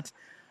that.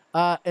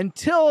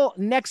 Until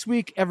next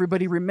week,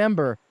 everybody,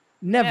 remember,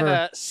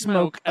 never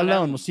smoke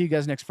alone. We'll see you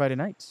guys next Friday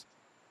night.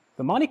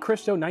 The Monte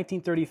Cristo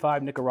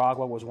 1935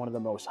 Nicaragua was one of the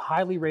most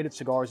highly rated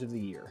cigars of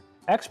the year.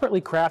 Expertly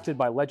crafted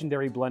by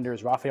legendary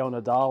blenders Rafael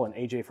Nadal and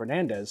AJ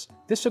Fernandez,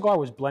 this cigar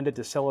was blended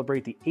to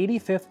celebrate the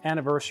 85th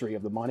anniversary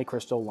of the Monte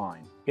Cristo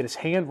line. It is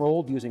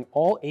hand-rolled using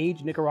all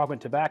aged Nicaraguan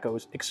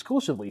tobaccos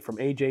exclusively from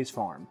AJ's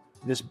farm.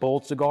 This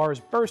bold cigar is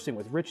bursting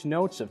with rich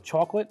notes of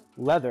chocolate,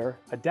 leather,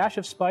 a dash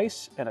of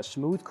spice, and a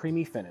smooth,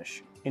 creamy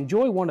finish.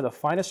 Enjoy one of the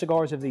finest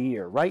cigars of the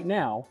year right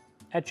now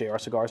at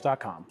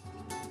jrcigars.com.